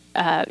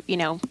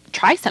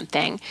 try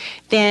something,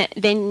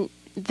 then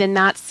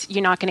that's,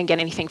 you're not going to get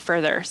anything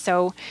further.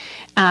 So,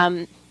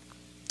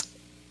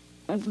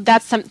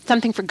 that's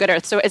something for Good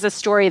Earth. So as a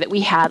story that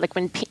we had, like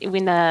when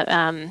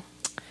the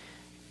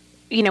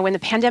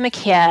pandemic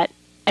hit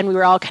and we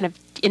were all kind of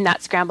in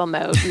that scramble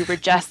mode, we were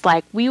just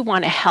like, we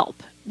want to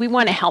help. We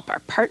want to help our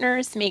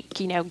partners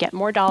get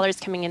more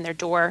dollars coming in their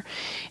door.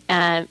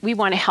 And we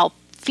want to help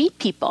feed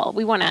people.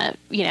 We want to,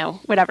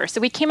 whatever. So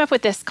we came up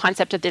with this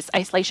concept of this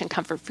isolation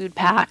comfort food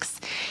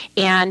packs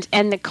and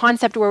the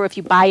concept where if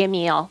you buy a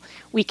meal,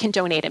 we can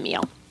donate a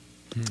meal.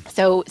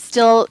 So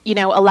still,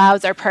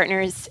 allows our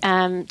partners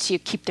to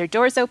keep their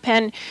doors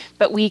open,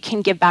 but we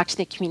can give back to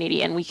the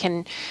community and we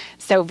can.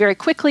 So very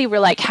quickly, we're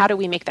like, how do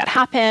we make that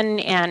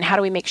happen? And how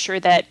do we make sure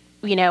that,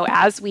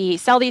 as we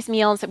sell these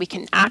meals, that we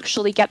can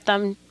actually get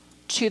them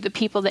to the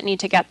people that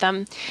need to get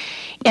them?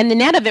 And the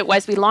net of it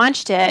was we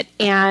launched it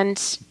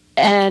and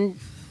I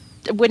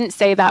wouldn't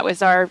say that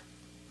was our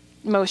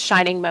most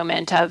shining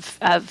moment of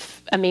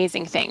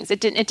amazing things. It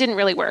didn't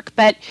really work,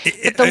 but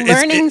the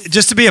learnings.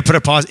 Just to put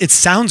a pause, it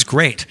sounds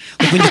great.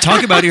 Like when you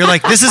talk about it, you're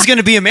like, this is going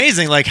to be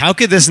amazing. Like, how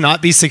could this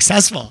not be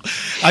successful?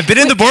 I've been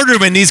in the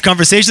boardroom in these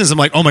conversations. I'm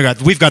like, oh my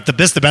God, we've got the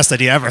best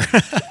idea ever.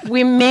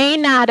 We may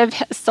not have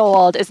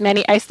sold as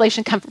many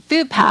isolation comfort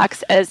food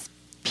packs as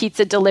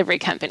pizza delivery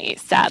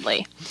companies,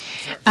 sadly.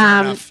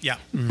 Fair enough. Yeah.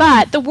 Mm-hmm.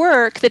 But the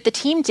work that the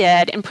team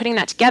did in putting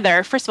that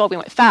together, first of all, we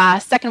went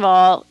fast. Second of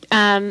all,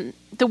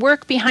 the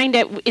work behind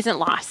it isn't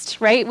lost,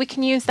 right? We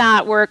can use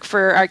that work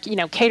for our,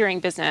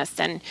 catering business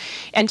and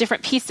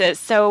different pieces.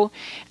 So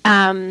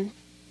the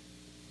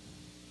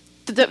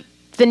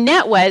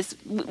net was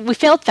we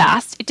failed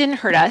fast. It didn't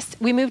hurt us.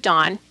 We moved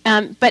on.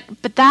 But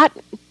that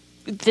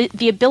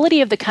the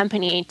ability of the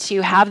company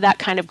to have that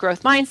kind of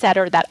growth mindset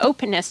or that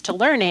openness to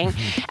learning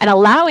and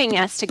allowing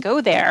us to go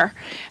there,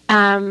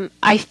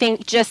 I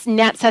think just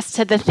nets us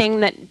to the thing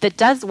that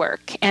does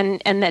work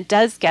and that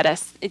does get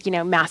us,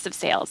 massive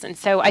sales. And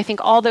so I think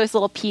all those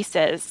little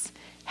pieces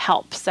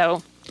help.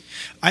 So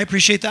I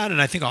appreciate that,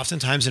 and I think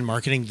oftentimes in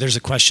marketing, there's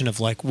a question of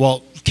like,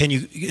 well,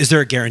 is there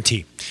a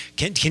guarantee?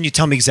 Can you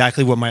tell me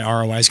exactly what my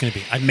ROI is going to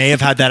be? I may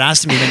have had that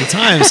asked to me many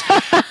times,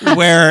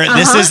 where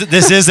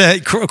this is a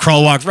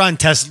crawl, walk, run,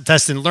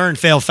 test and learn,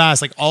 fail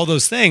fast, like all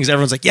those things.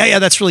 Everyone's like, yeah,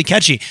 that's really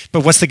catchy,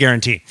 but what's the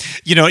guarantee?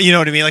 You know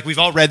what I mean? Like we've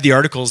all read the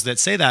articles that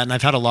say that, and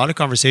I've had a lot of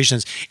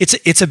conversations.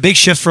 It's a big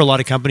shift for a lot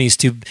of companies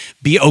to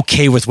be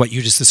okay with what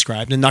you just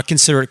described and not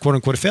consider it quote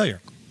unquote a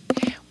failure.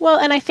 Well,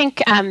 and I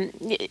think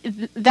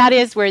that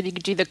is where you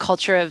do the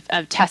culture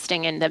of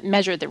testing and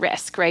measure the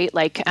risk, right?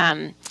 Like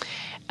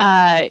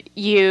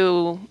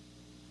you're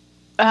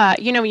not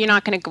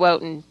going to go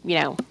out and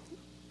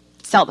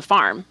sell the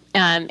farm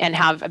and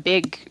have a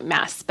big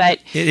mess, but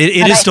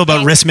it is still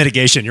about risk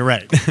mitigation. You're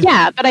right.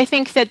 Yeah, but I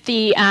think that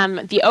the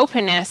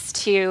openness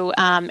to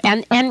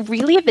and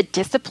really the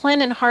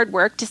discipline and hard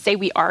work to say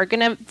we are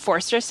going to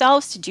force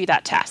ourselves to do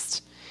that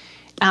test.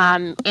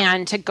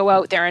 And to go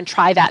out there and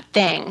try that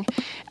thing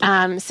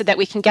so that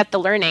we can get the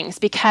learnings,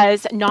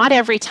 because not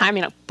every time,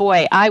 I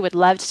would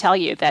love to tell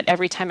you that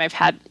every time I've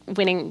had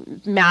winning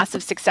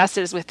massive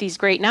successes with these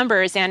great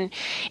numbers, and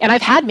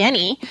I've had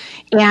many,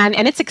 and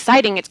it's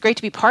exciting. It's great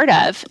to be part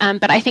of.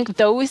 But I think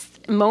those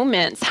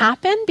moments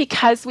happen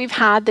because we've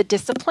had the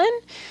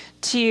discipline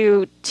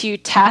to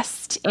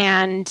test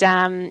and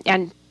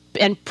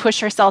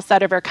push ourselves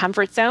out of our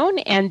comfort zone,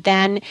 and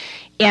then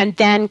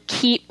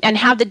keep and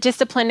have the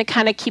discipline to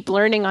kind of keep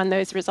learning on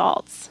those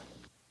results.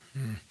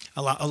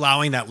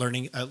 Allowing that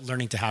learning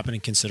to happen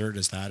and consider it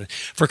as that.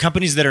 For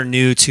companies that are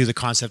new to the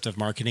concept of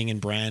marketing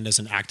and brand as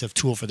an active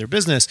tool for their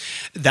business,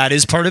 that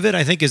is part of it.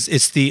 I think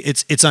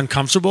it's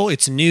uncomfortable,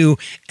 it's new,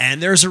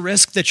 and there's a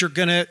risk that you're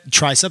going to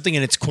try something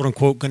and it's quote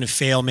unquote going to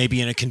fail,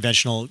 maybe in a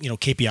conventional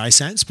KPI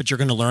sense, but you're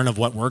going to learn of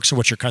what works or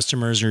what your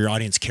customers or your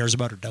audience cares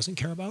about or doesn't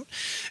care about.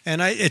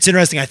 And it's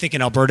interesting. I think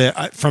in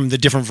Alberta, from the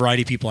different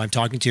variety of people I'm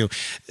talking to,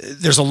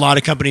 there's a lot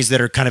of companies that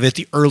are kind of at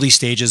the early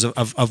stages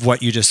of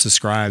what you just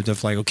described,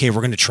 of like, okay,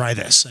 we're going to try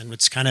this, and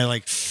it's kind of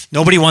like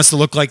nobody wants to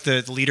look like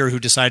the leader who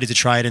decided to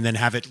try it and then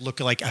have it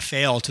look like a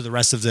fail to the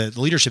rest of the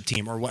leadership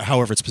team or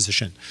however it's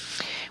positioned.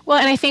 Well,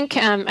 and I think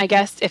I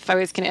guess if I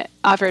was going to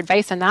offer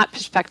advice on that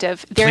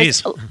perspective,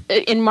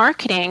 in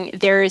marketing,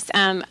 there's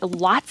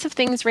lots of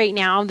things right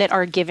now that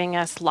are giving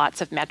us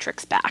lots of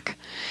metrics back.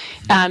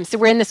 So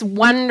we're in this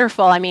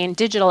wonderful,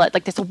 digital,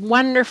 like this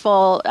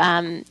wonderful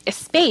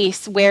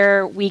space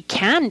where we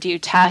can do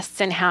tests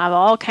and have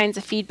all kinds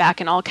of feedback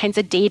and all kinds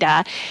of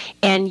data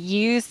and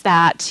use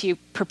that to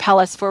propel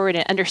us forward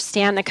and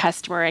understand the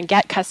customer and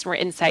get customer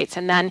insights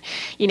and then,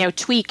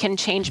 tweak and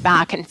change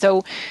back. And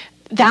so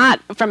that,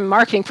 from a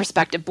marketing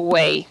perspective,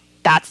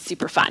 that's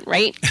super fun,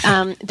 right?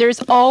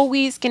 There's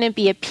always going to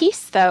be a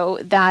piece, though,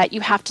 that you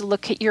have to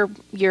look at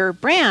your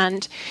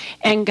brand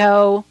and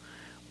go,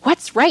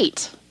 what's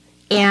right?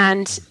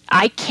 And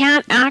I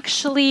can't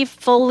actually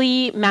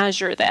fully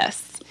measure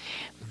this,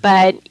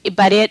 but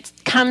it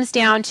comes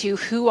down to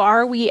who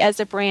are we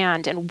as a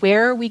brand and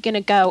where are we going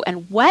to go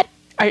and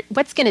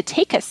what's going to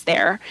take us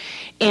there,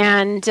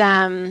 and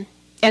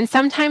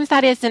sometimes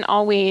that isn't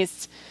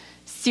always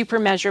super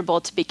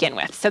measurable to begin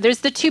with. So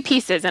there's the two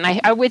pieces, and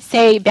I would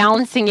say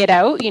balancing it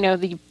out,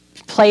 the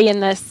play in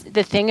the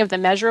thing of the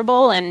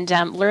measurable and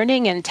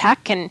learning and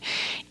tech, and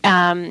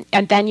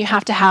then you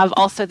have to have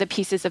also the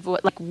pieces of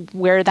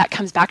where that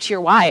comes back to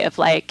your why of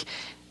like,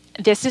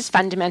 this is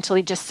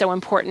fundamentally just so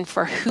important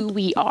for who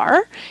we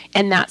are,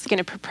 and that's going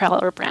to propel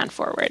our brand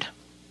forward.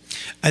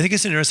 I think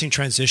it's an interesting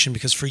transition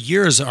because for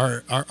years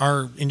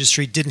our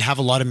industry didn't have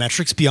a lot of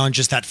metrics beyond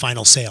just that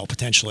final sale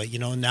potentially.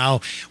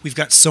 Now we've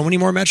got so many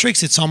more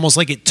metrics. It's almost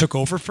like it took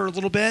over for a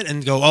little bit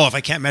and go, if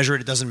I can't measure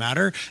it, it doesn't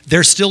matter.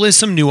 There still is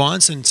some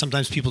nuance, and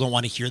sometimes people don't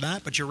want to hear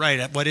that. But you're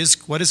right. What is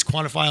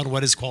quantifiable and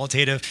what is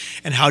qualitative,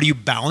 and how do you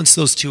balance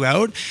those two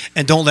out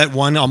and don't let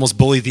one almost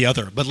bully the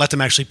other, but let them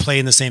actually play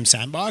in the same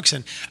sandbox.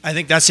 And I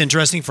think that's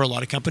interesting for a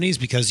lot of companies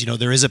because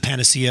there is a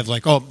panacea of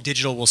like,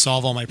 digital will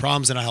solve all my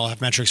problems and I'll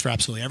have metrics for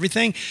absolutely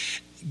everything.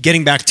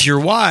 Getting back to your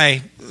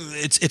why,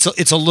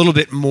 it's a little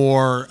bit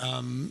more,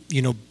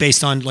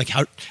 based on like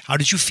how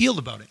did you feel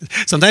about it?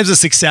 Sometimes the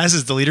success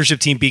is the leadership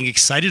team being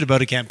excited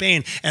about a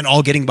campaign and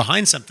all getting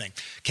behind something.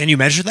 Can you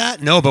measure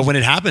that? No, but when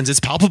it happens,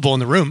 it's palpable in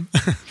the room.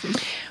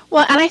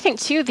 Well, and I think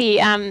too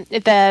the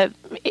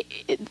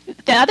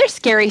other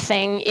scary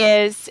thing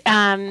is.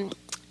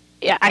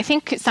 I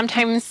think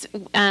sometimes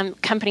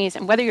companies,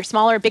 and whether you're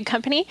small or a big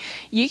company,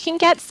 you can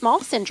get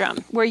small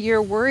syndrome where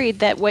you're worried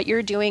that what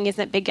you're doing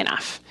isn't big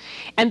enough.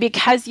 And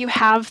because you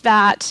have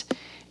that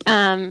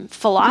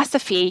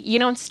philosophy, you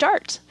don't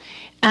start.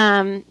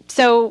 One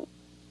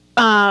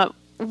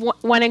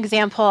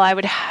example I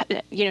would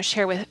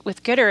share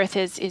with Good Earth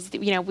is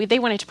they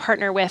wanted to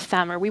partner with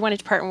or we wanted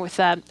to partner with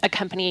a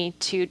company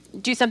to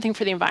do something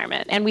for the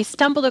environment, and we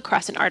stumbled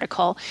across an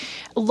article,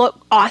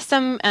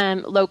 awesome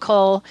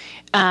local.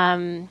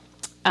 I'm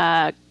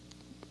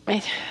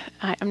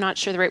not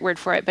sure the right word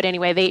for it, but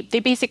anyway, they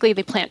basically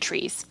plant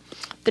trees.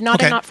 They're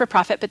not a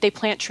not-for-profit, but they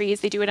plant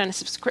trees. They do it on a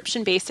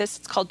subscription basis.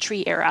 It's called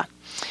Tree Era,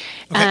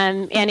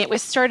 and it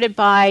was started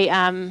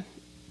by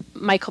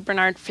Michael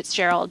Bernard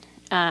Fitzgerald,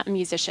 a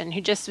musician who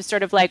just was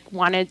sort of like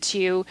wanted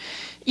to,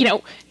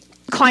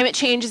 climate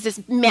change is this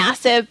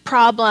massive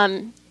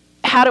problem.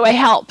 How do I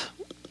help?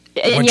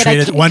 And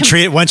one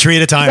tree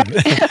at a time.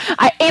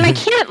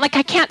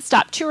 I can't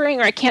stop touring,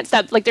 or I can't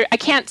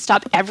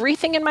stop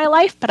everything in my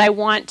life, but I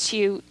want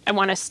to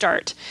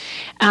start.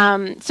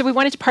 So we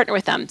wanted to partner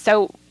with them.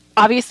 So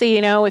obviously,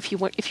 if you're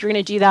going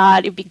to do that,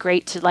 it'd be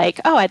great to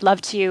I'd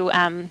love to,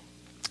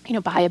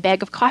 buy a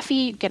bag of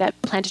coffee,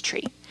 plant a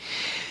tree.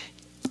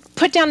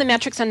 Put down the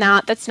metrics on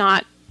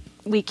that.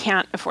 We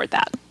can't afford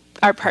that.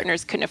 Our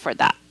partners couldn't afford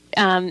that.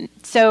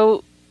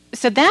 So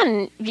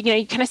then,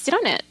 you kind of sit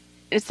on it.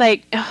 It's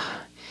like, ugh.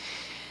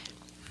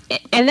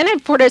 And then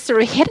it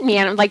sort of hit me,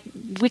 and I'm like,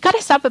 we got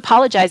to stop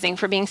apologizing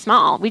for being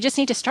small. We just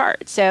need to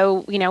start.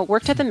 So,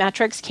 worked at the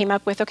metrics, came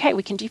up with, okay,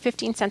 we can do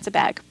 15 cents a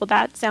bag. Well,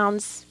 that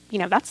sounds,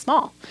 that's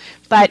small.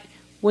 But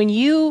when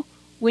you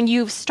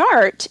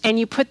start and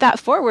you put that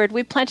forward,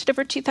 we planted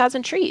over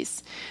 2,000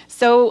 trees.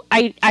 So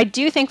I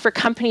do think for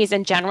companies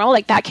in general,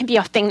 that can be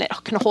a thing that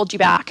can hold you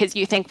back, because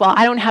you think, well,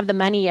 I don't have the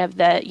money of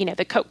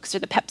the Cokes or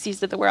the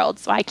Pepsis of the world,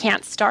 so I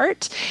can't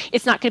start.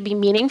 It's not going to be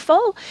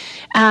meaningful.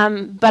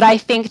 But I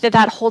think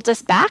that holds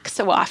us back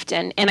so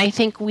often. And I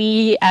think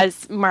we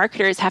as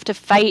marketers have to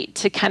fight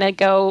to kind of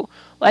go,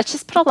 let's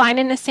just put a line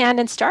in the sand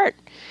and start.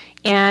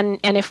 And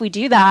if we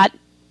do that,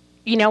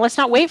 let's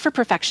not wait for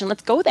perfection.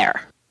 Let's go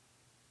there.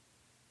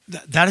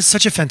 That is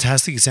such a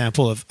fantastic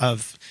example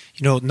of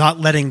not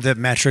letting the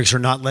metrics or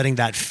not letting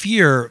that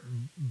fear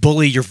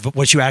bully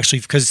what you actually,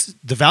 because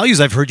the values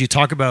I've heard you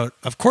talk about,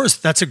 of course,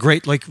 that's a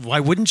great, why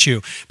wouldn't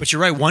you? But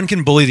you're right, one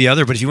can bully the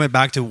other. But if you went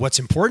back to what's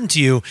important to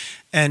you,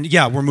 and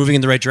we're moving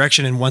in the right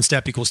direction, and one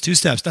step equals two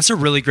steps, that's a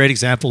really great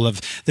example of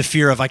the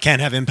fear of I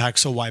can't have impact,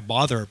 so why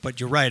bother?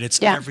 But you're right,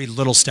 it's every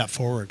little step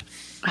forward.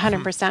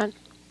 100%.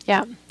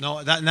 Yeah.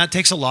 No, that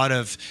takes a lot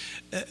of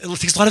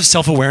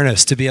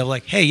self-awareness to be able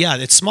hey,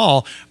 it's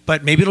small,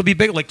 but maybe it'll be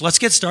big. Let's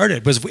get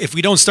started, because if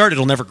we don't start,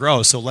 it'll never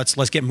grow. So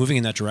let's get moving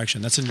in that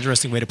direction. That's an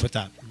interesting way to put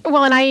that.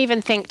 Well, and I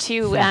even think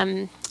too,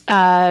 when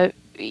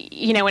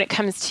it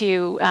comes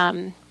to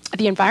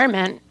the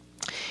environment.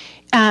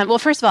 Well,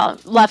 first of all,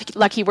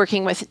 lucky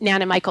working with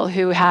Nan and Michael,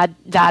 who had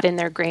that in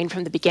their grain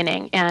from the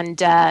beginning, and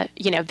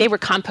they were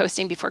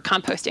composting before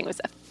composting was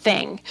a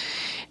thing,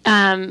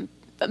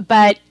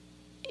 but.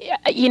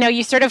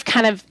 You sort of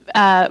kind of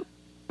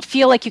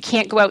feel like you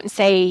can't go out and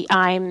say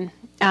I'm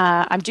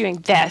doing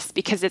this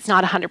because it's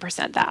not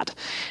 100% that,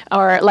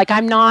 or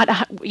I'm not.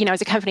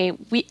 As a company,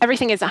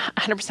 everything is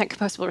 100%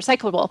 compostable,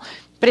 recyclable,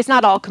 but it's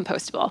not all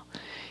compostable.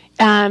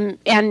 And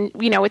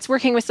it's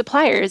working with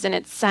suppliers, and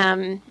it's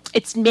kind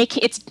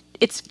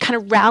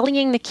of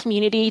rallying the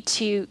community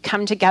to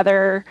come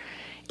together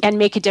and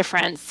make a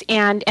difference,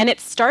 and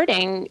it's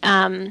starting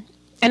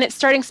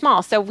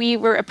small. So we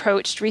were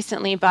approached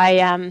recently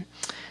by.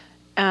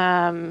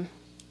 A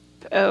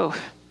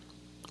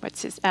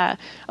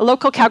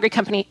local Calgary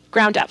company,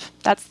 Ground Up,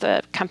 that's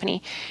the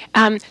company,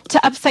 to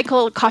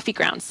upcycle coffee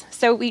grounds.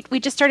 So we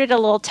just started a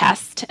little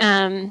test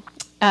to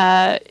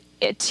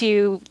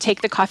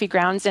take the coffee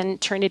grounds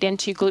and turn it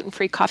into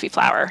gluten-free coffee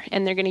flour,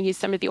 and they're going to use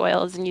some of the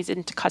oils and use it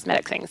into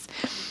cosmetic things.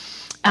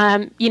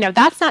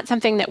 That's not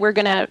something that we're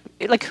going to,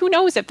 who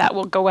knows if that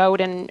will go out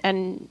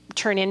and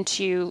turn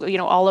into,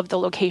 all of the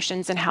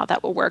locations and how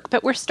that will work,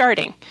 but we're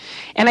starting.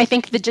 And I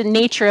think the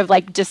nature of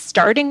just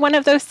starting one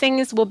of those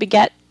things will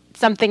beget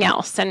something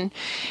else. And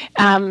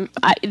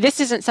this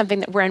isn't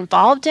something that we're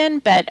involved in,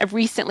 but I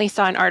recently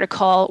saw an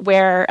article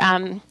where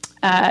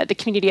the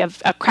community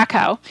of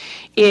Krakow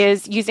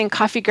is using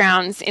coffee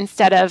grounds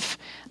instead of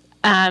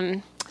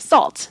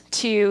salt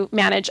to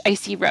manage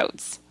icy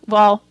roads.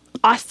 Well,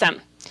 awesome.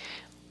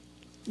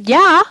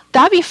 Yeah,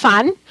 that'd be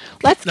fun.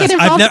 Let's get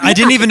involved. I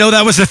didn't even know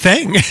that was a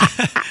thing.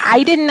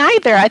 I didn't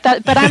either. I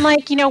thought, but I'm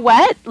like, you know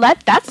what?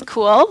 That's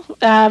cool.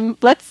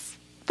 Let's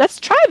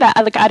try that.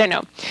 I don't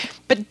know,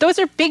 but those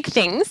are big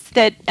things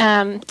that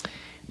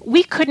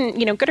we couldn't.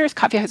 Good Earth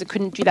Coffee House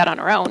couldn't do that on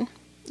our own.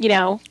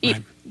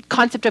 Right.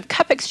 Concept of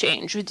cup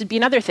exchange would be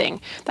another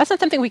thing. That's not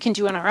something we can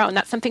do on our own.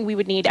 That's something we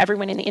would need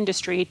everyone in the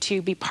industry to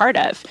be part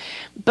of.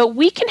 But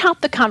we can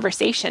help the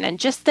conversation, and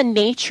just the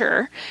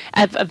nature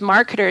of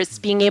marketers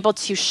being able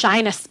to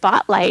shine a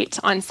spotlight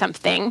on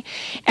something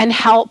and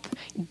help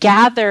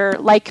gather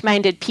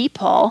like-minded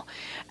people,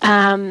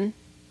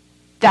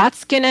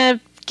 that's going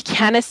to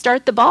kind of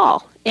start the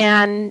ball.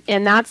 And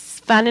that's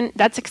fun, and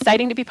that's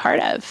exciting to be part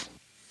of.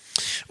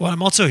 Well,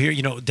 I'm also here,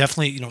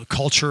 definitely,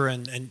 culture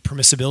and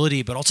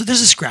permissibility, but also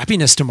there's a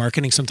scrappiness to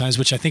marketing sometimes,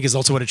 which I think is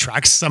also what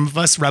attracts some of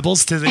us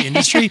rebels to the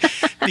industry,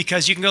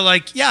 because you can go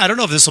like, yeah, I don't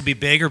know if this will be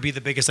big or be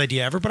the biggest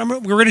idea ever, but we're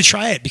going to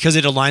try it because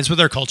it aligns with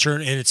our culture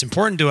and it's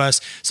important to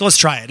us. So let's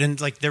try it. And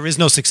like, there is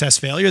no success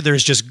failure.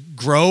 There's just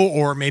grow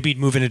or maybe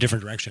move in a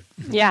different direction.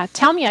 Yeah.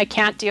 Tell me I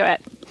can't do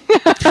it.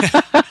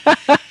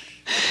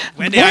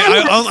 Wendy,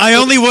 I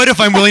only would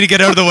if I'm willing to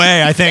get out of the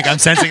way. I think I'm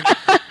sensing.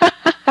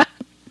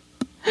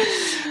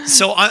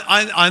 So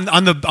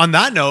on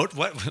that note,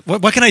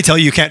 what can I tell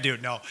you you can't do?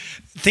 No.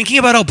 Thinking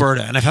about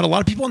Alberta, and I've had a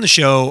lot of people on the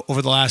show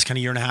over the last kind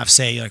of year and a half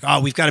say like,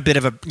 oh, we've got a bit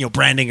of a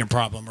branding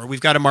problem, or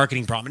we've got a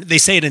marketing problem. They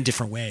say it in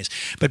different ways,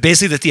 but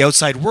basically that the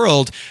outside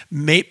world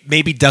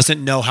maybe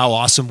doesn't know how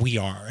awesome we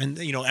are. And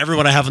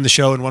everyone I have on the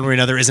show in one way or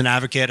another is an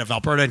advocate of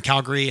Alberta and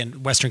Calgary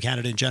and Western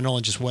Canada in general,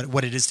 and just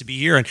what it is to be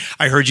here. And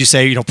I heard you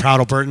say proud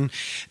Albertan.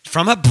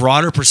 From a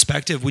broader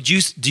perspective,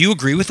 do you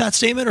agree with that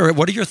statement, or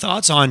what are your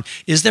thoughts on?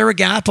 Is there a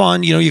gap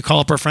on you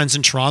call up our friends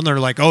in Toronto, they're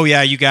like, oh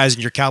yeah, you guys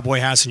and your cowboy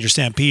hats and your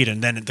stampede,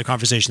 and then the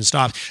conversation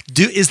stops.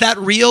 Is that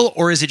real,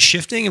 or is it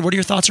shifting? And what are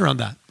your thoughts around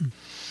that?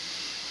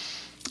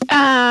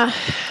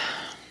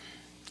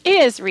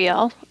 It is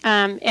real,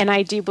 and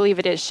I do believe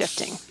it is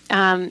shifting.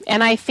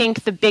 And I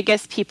think the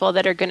biggest people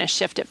that are going to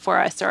shift it for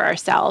us are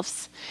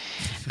ourselves.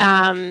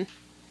 I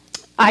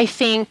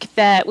think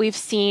that we've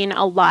seen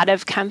a lot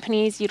of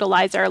companies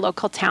utilize our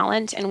local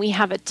talent, and we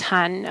have a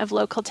ton of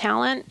local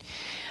talent.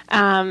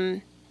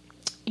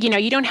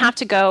 You don't have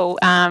to go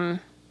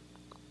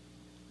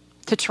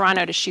to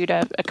Toronto to shoot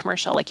a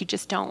commercial. Like, you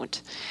just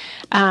don't.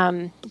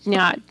 I've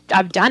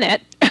done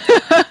it,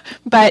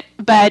 but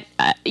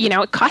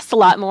it costs a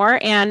lot more,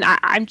 and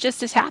I'm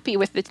just as happy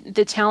with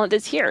the talent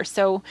that's here.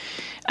 So,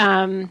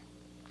 I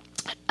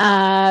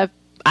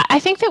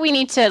think that we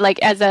need to, like,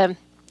 as a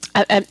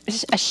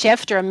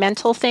shift or a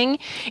mental thing,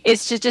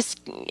 is to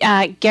just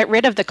get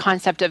rid of the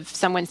concept of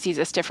someone sees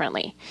us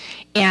differently,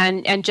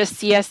 and just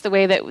see us the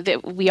way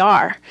that we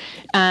are.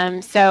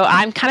 So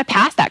I'm kind of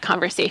past that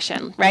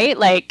conversation, right?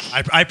 Like,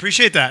 I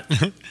appreciate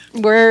that.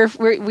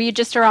 we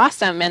just are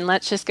awesome, and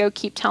let's just go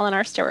keep telling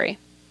our story.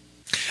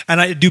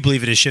 And I do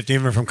believe it is shifting,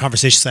 even from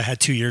conversations I had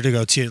 2 years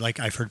ago too. Like,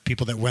 I've heard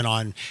people that went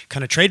on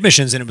kind of trade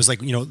missions, and it was like,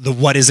 the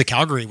what is a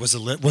Calgary was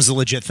a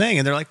legit thing,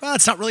 and they're like, well,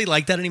 it's not really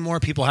like that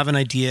anymore. People have an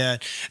idea.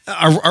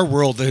 Our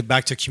world,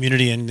 back to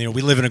community, and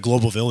we live in a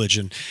global village,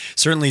 and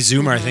certainly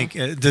Zoomer. I think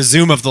the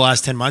Zoom of the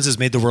last 10 months has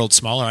made the world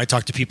smaller. I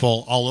talk to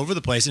people all over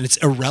the place, and it's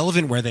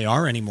irrelevant where they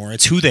are anymore.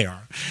 It's who they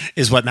are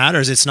is what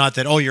matters. It's not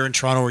that, oh, you're in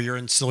Toronto, or you're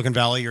in Silicon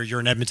Valley, or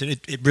you're in Edmonton.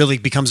 It really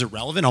becomes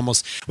irrelevant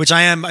almost, which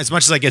I am. As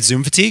much as I get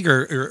Zoom fatigue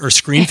or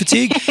screen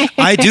fatigue,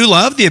 I do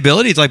love the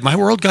ability to, like, my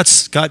world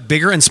got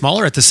bigger and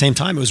smaller at the same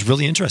time. It was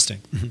really interesting.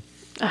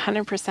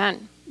 100%.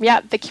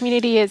 Yeah, the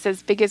community is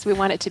as big as we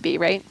want it to be,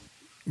 right?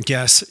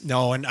 Yes,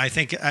 no, and I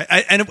think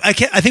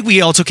I think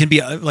we also can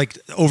be like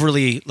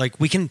overly, like,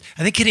 we can.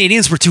 I think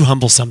Canadians were too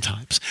humble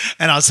sometimes,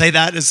 and I'll say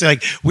that it's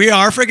like, we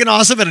are freaking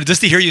awesome, and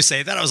just to hear you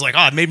say that, I was like,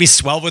 oh, it made me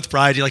swell with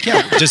pride. You're like,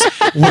 yeah, just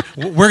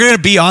we're gonna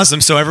be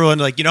awesome. So everyone,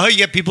 like, how you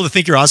get people to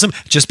think you're awesome?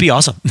 Just be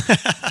awesome.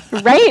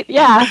 Right?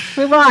 Yeah.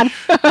 Move on.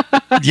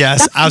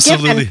 Yes,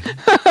 absolutely.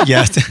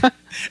 Yes.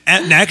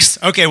 And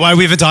next, okay, why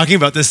we've been talking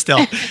about this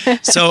still.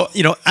 So,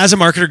 as a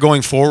marketer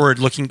going forward,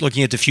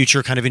 looking at the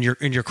future, kind of in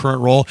your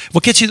current role,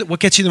 what gets you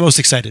the most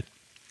excited?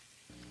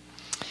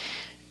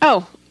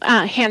 Oh,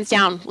 hands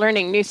down,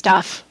 learning new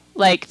stuff.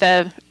 Like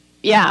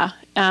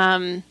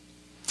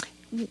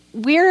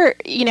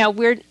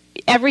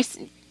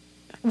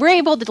we're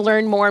able to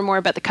learn more and more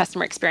about the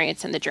customer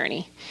experience and the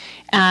journey,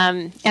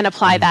 and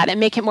apply that and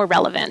make it more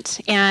relevant.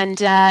 And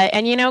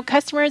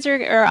customers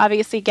are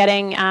obviously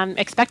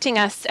expecting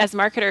us as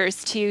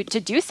marketers to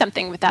do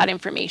something with that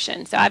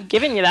information. So I've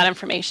given you that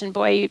information.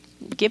 Boy,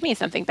 give me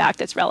something back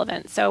that's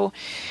relevant. So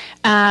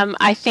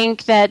I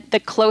think that the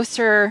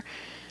closer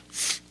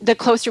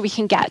we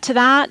can get to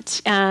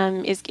that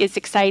is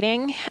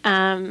exciting.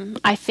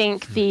 I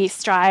think the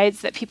strides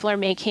that people are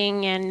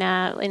making in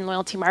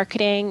loyalty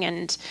marketing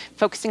and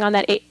focusing on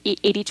that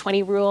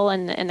 80-20 rule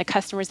and the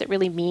customers that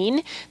really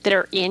mean, that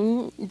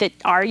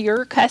are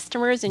your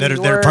customers and that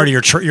are part of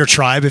your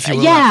tribe, if you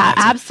will. Yeah,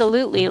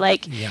 absolutely.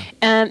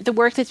 The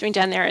work that's being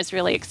done there is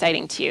really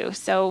exciting too.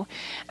 So,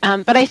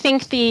 but I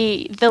think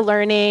the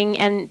learning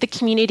and the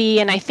community,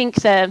 and I think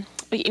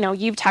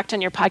you've talked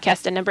on your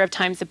podcast a number of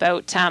times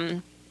about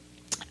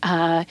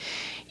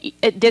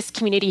this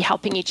community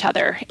helping each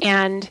other,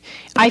 and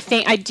I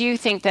do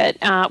think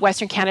that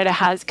Western Canada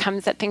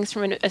comes at things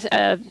from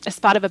a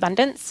spot of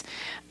abundance,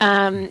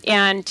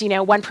 and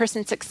one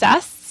person's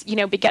success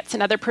begets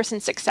another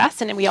person's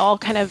success, and we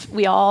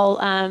all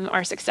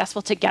are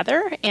successful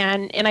together,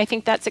 and I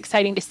think that's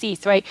exciting to see.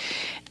 So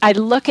I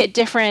look at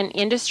different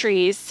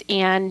industries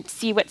and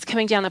see what's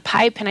coming down the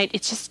pipe, and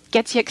it just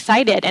gets you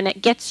excited, and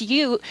it gives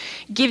you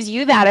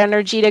that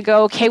energy to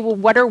go, okay, well,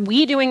 what are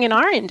we doing in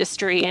our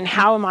industry, and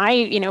how am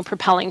I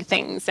propelling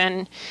things,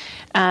 and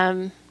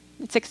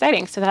it's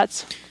exciting. So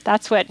that's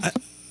what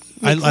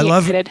I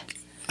love excited.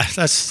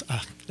 That's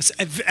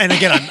And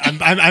again,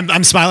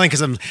 I'm smiling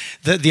because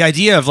the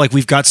idea of like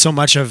we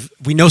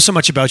know so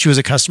much about you as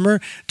a customer.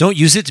 Don't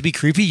use it to be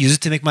creepy. Use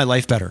it to make my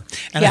life better.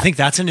 And I think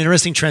that's an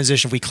interesting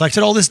transition. We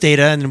collected all this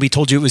data and then we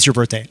told you it was your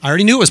birthday. I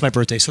already knew it was my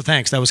birthday, so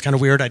thanks. That was kind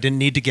of weird. I didn't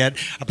need to get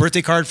a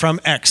birthday card from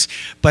X,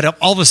 but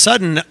all of a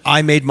sudden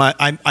I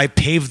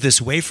paved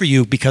this way for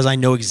you because I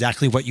know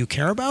exactly what you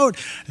care about.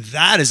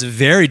 That is a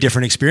very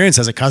different experience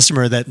as a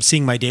customer. That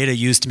seeing my data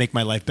used to make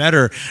my life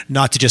better,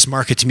 not to just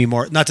market to me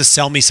more, not to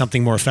sell me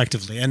something more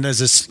effectively. And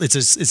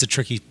it's a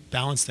tricky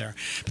balance there.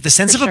 But the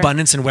sense of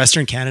abundance in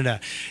Western Canada,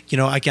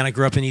 again, I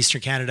grew up in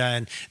Eastern Canada,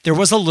 and there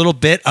was a little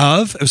bit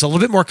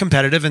more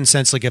competitive in the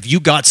sense like if you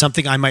got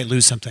something, I might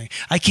lose something.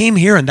 I came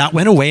here and that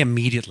went away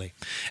immediately.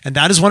 And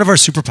that is one of our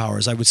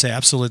superpowers, I would say,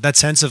 absolutely. That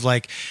sense of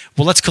like,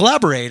 well, let's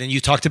collaborate. And you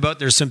talked about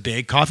there's some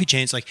big coffee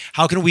chains, like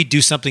how can we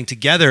do something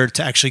together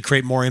to actually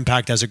create more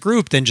impact as a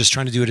group than just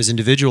trying to do it as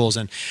individuals?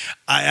 And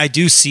I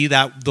do see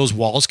that those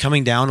walls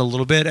coming down a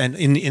little bit. And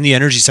in the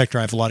energy sector,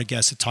 I have a lot of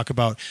guests that talk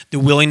about the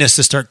willingness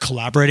to start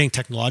collaborating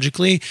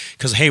technologically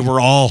because, hey,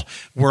 we're all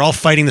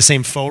fighting the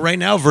same foe right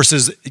now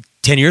versus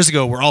 10 years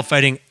ago, we're all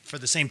fighting for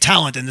the same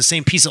talent and the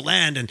same piece of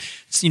land and,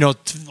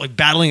 like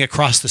battling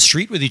across the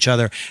street with each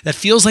other. That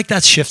feels like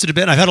that's shifted a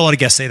bit. And I've had a lot of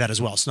guests say that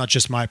as well. It's not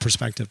just my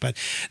perspective, but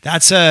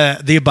that's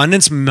the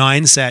abundance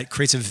mindset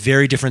creates a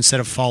very different set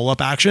of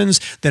follow-up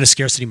actions than a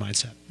scarcity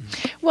mindset.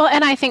 Well,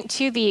 and I think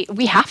too,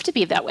 we have to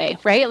be that way,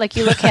 right? Like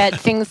you look at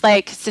things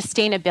like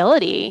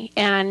sustainability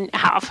and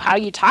how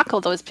you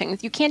tackle those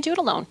things. You can't do it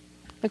alone.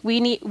 Like we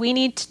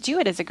need to do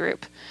it as a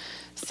group.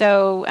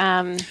 So,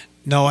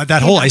 no,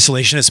 that whole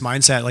isolationist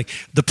mindset, like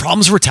the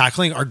problems we're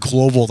tackling are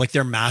global, like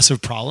they're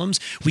massive problems.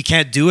 We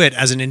can't do it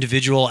as an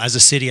individual, as a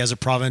city, as a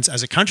province,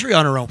 as a country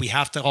on our own. We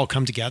have to all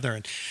come together.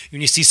 And when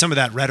you see some of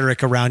that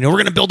rhetoric around, we're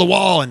going to build a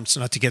wall, and so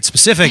not to get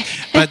specific,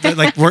 but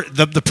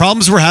the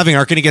problems we're having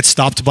aren't going to get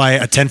stopped by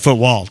a 10-foot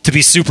wall, to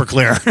be super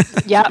clear.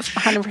 Yeah,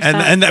 100%.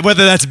 and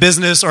whether that's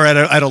business or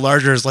at a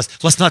larger,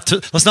 let's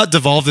not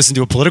devolve this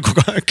into a political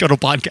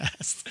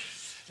podcast.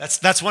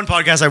 That's one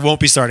podcast I won't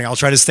be starting. I'll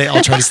try to stay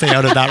out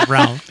of that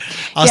realm.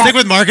 I'll stick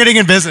with marketing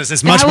and business.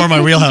 It's much more my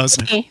wheelhouse.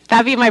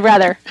 That'd be my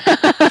brother.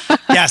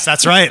 Yes,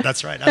 that's right.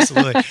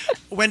 Absolutely.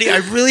 Wendy, I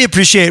really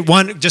appreciate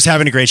just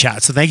having a great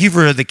chat. So thank you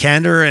for the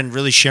candor and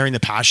really sharing the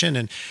passion.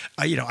 And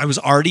I was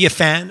already a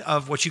fan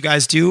of what you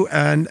guys do,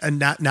 and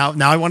now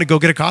I want to go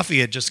get a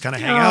coffee and just kind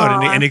of hang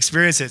out and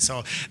experience it.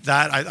 So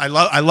that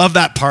I love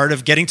that part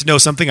of getting to know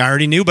something I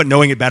already knew, but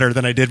knowing it better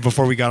than I did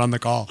before we got on the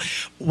call.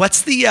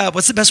 What's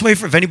the best way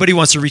if anybody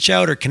wants to reach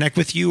out or connect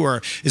with you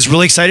or is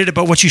really excited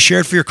about what you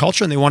shared for your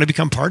culture and they want to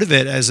become part of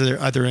it as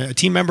either a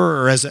team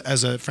member or as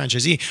a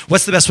franchisee?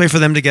 What's the best way for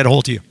them to get a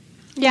hold of you?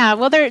 Yeah,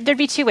 well, there'd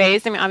be two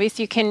ways. I mean,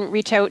 obviously, you can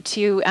reach out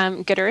to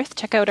Good Earth.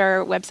 Check out our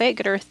website,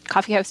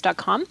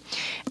 goodearthcoffeehouse.com.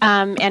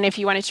 And if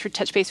you wanted to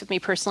touch base with me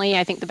personally,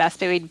 I think the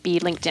best way would be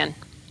LinkedIn.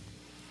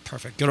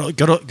 Perfect. Go to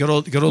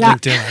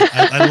LinkedIn.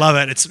 I love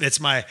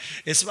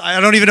it. I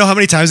don't even know how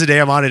many times a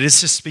day I'm on it.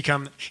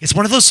 It's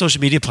one of those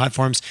social media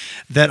platforms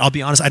that I'll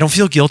be honest, I don't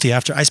feel guilty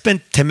after. I spend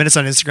 10 minutes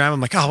on Instagram.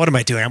 I'm like, what am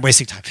I doing? I'm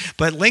wasting time.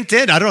 But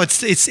LinkedIn, I don't know.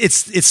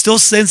 It still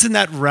sits in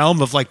that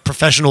realm of like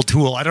professional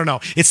tool. I don't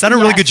know. It's done a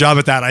really good job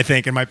at that, I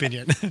think, in my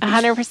opinion.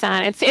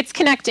 100%. It's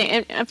connecting.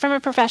 And from a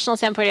professional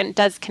standpoint, it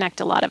does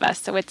connect a lot of us.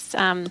 So it's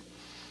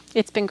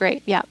been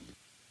great. Yeah.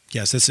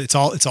 Yes, it's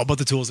all about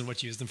the tools and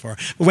what you use them for.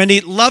 Wendy,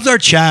 loved our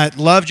chat,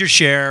 loved your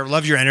share,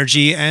 loved your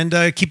energy, and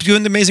keep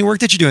doing the amazing work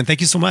that you're doing.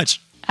 Thank you so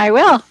much. I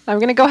will. I'm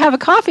going to go have a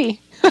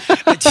coffee.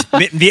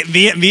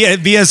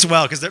 me as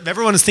well, because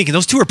everyone is thinking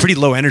those two are pretty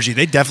low energy.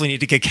 They definitely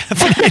need to get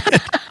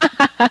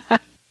caffeinated.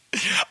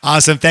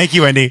 Awesome. Thank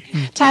you, Wendy.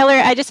 Tyler,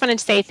 I just wanted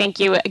to say thank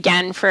you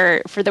again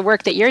for the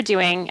work that you're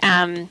doing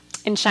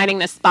in shining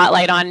the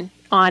spotlight on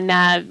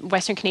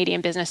Western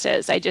Canadian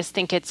businesses. I just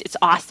think it's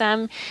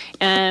awesome.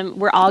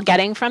 We're all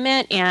getting from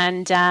it,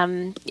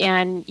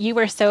 and you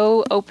were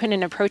so open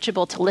and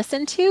approachable to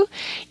listen to.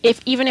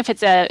 Even if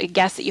it's a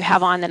guest that you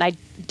have on that I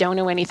don't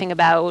know anything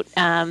about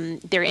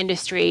their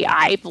industry,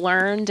 I've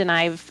learned and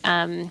I've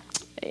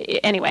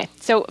anyway.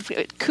 So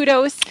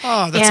kudos.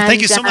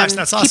 Thank you so much.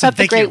 That's awesome. Keep up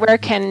the great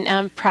work, and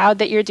I'm proud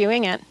that you're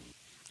doing it.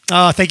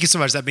 Thank you so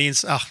much. That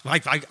means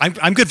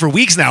I'm good for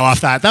weeks now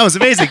off that. That was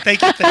amazing.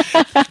 Thank you.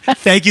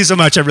 Thank you so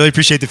much. I really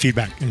appreciate the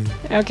feedback.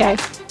 Okay.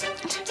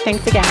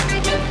 Thanks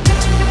again.